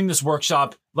are doing this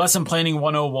workshop, Lesson Planning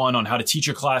 101 on how to teach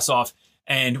your class off.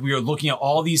 And we are looking at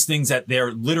all these things that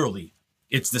they're literally,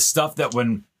 it's the stuff that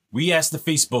when we ask the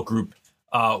Facebook group,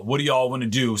 what do y'all want to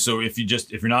do? So if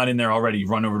you're not in there already,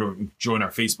 run over to join our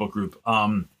Facebook group. You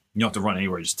don't have to run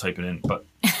anywhere, just type it in. But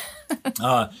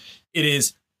it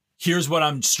is, here's what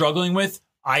I'm struggling with.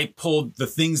 I pulled the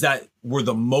things that were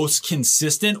the most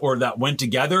consistent or that went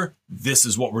together. This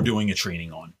is what we're doing a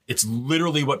training on. It's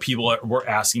literally what people were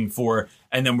asking for.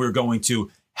 And then we're going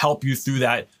to help you through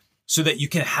that so that you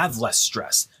can have less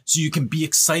stress, so you can be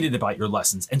excited about your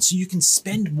lessons, and so you can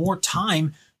spend more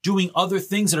time doing other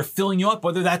things that are filling you up,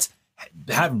 whether that's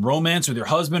having romance with your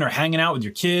husband or hanging out with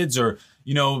your kids or,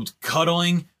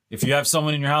 cuddling. If you have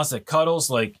someone in your house that cuddles,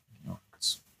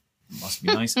 must be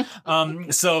nice.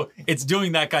 So it's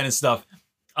doing that kind of stuff.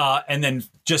 And then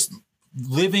just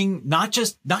living, not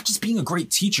just being a great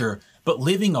teacher, but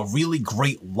living a really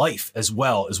great life as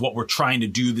well is what we're trying to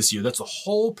do this year. That's the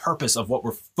whole purpose of what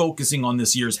we're focusing on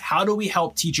this year is how do we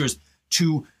help teachers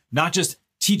to not just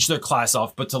teach their class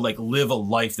off, but to live a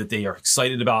life that they are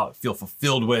excited about, feel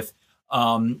fulfilled with,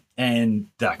 and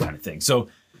that kind of thing. So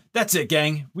that's it,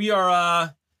 gang. We're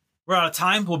out of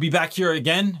time. We'll be back here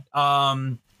again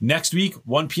next week,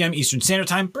 1 p.m. Eastern Standard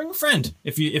Time. Bring a friend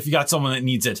if you got someone that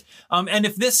needs it. And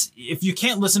if you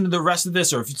can't listen to the rest of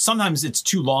this, or if sometimes it's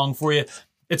too long for you,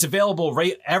 it's available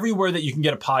right everywhere that you can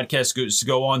get a podcast.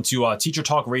 Go on to Teacher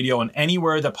Talk Radio and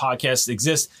anywhere that podcasts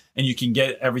exist, and you can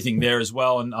get everything there as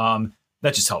well. And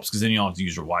that just helps because then you don't have to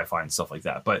use your Wi-Fi and stuff like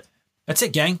that. But that's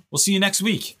it, gang. We'll see you next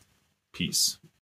week. Peace.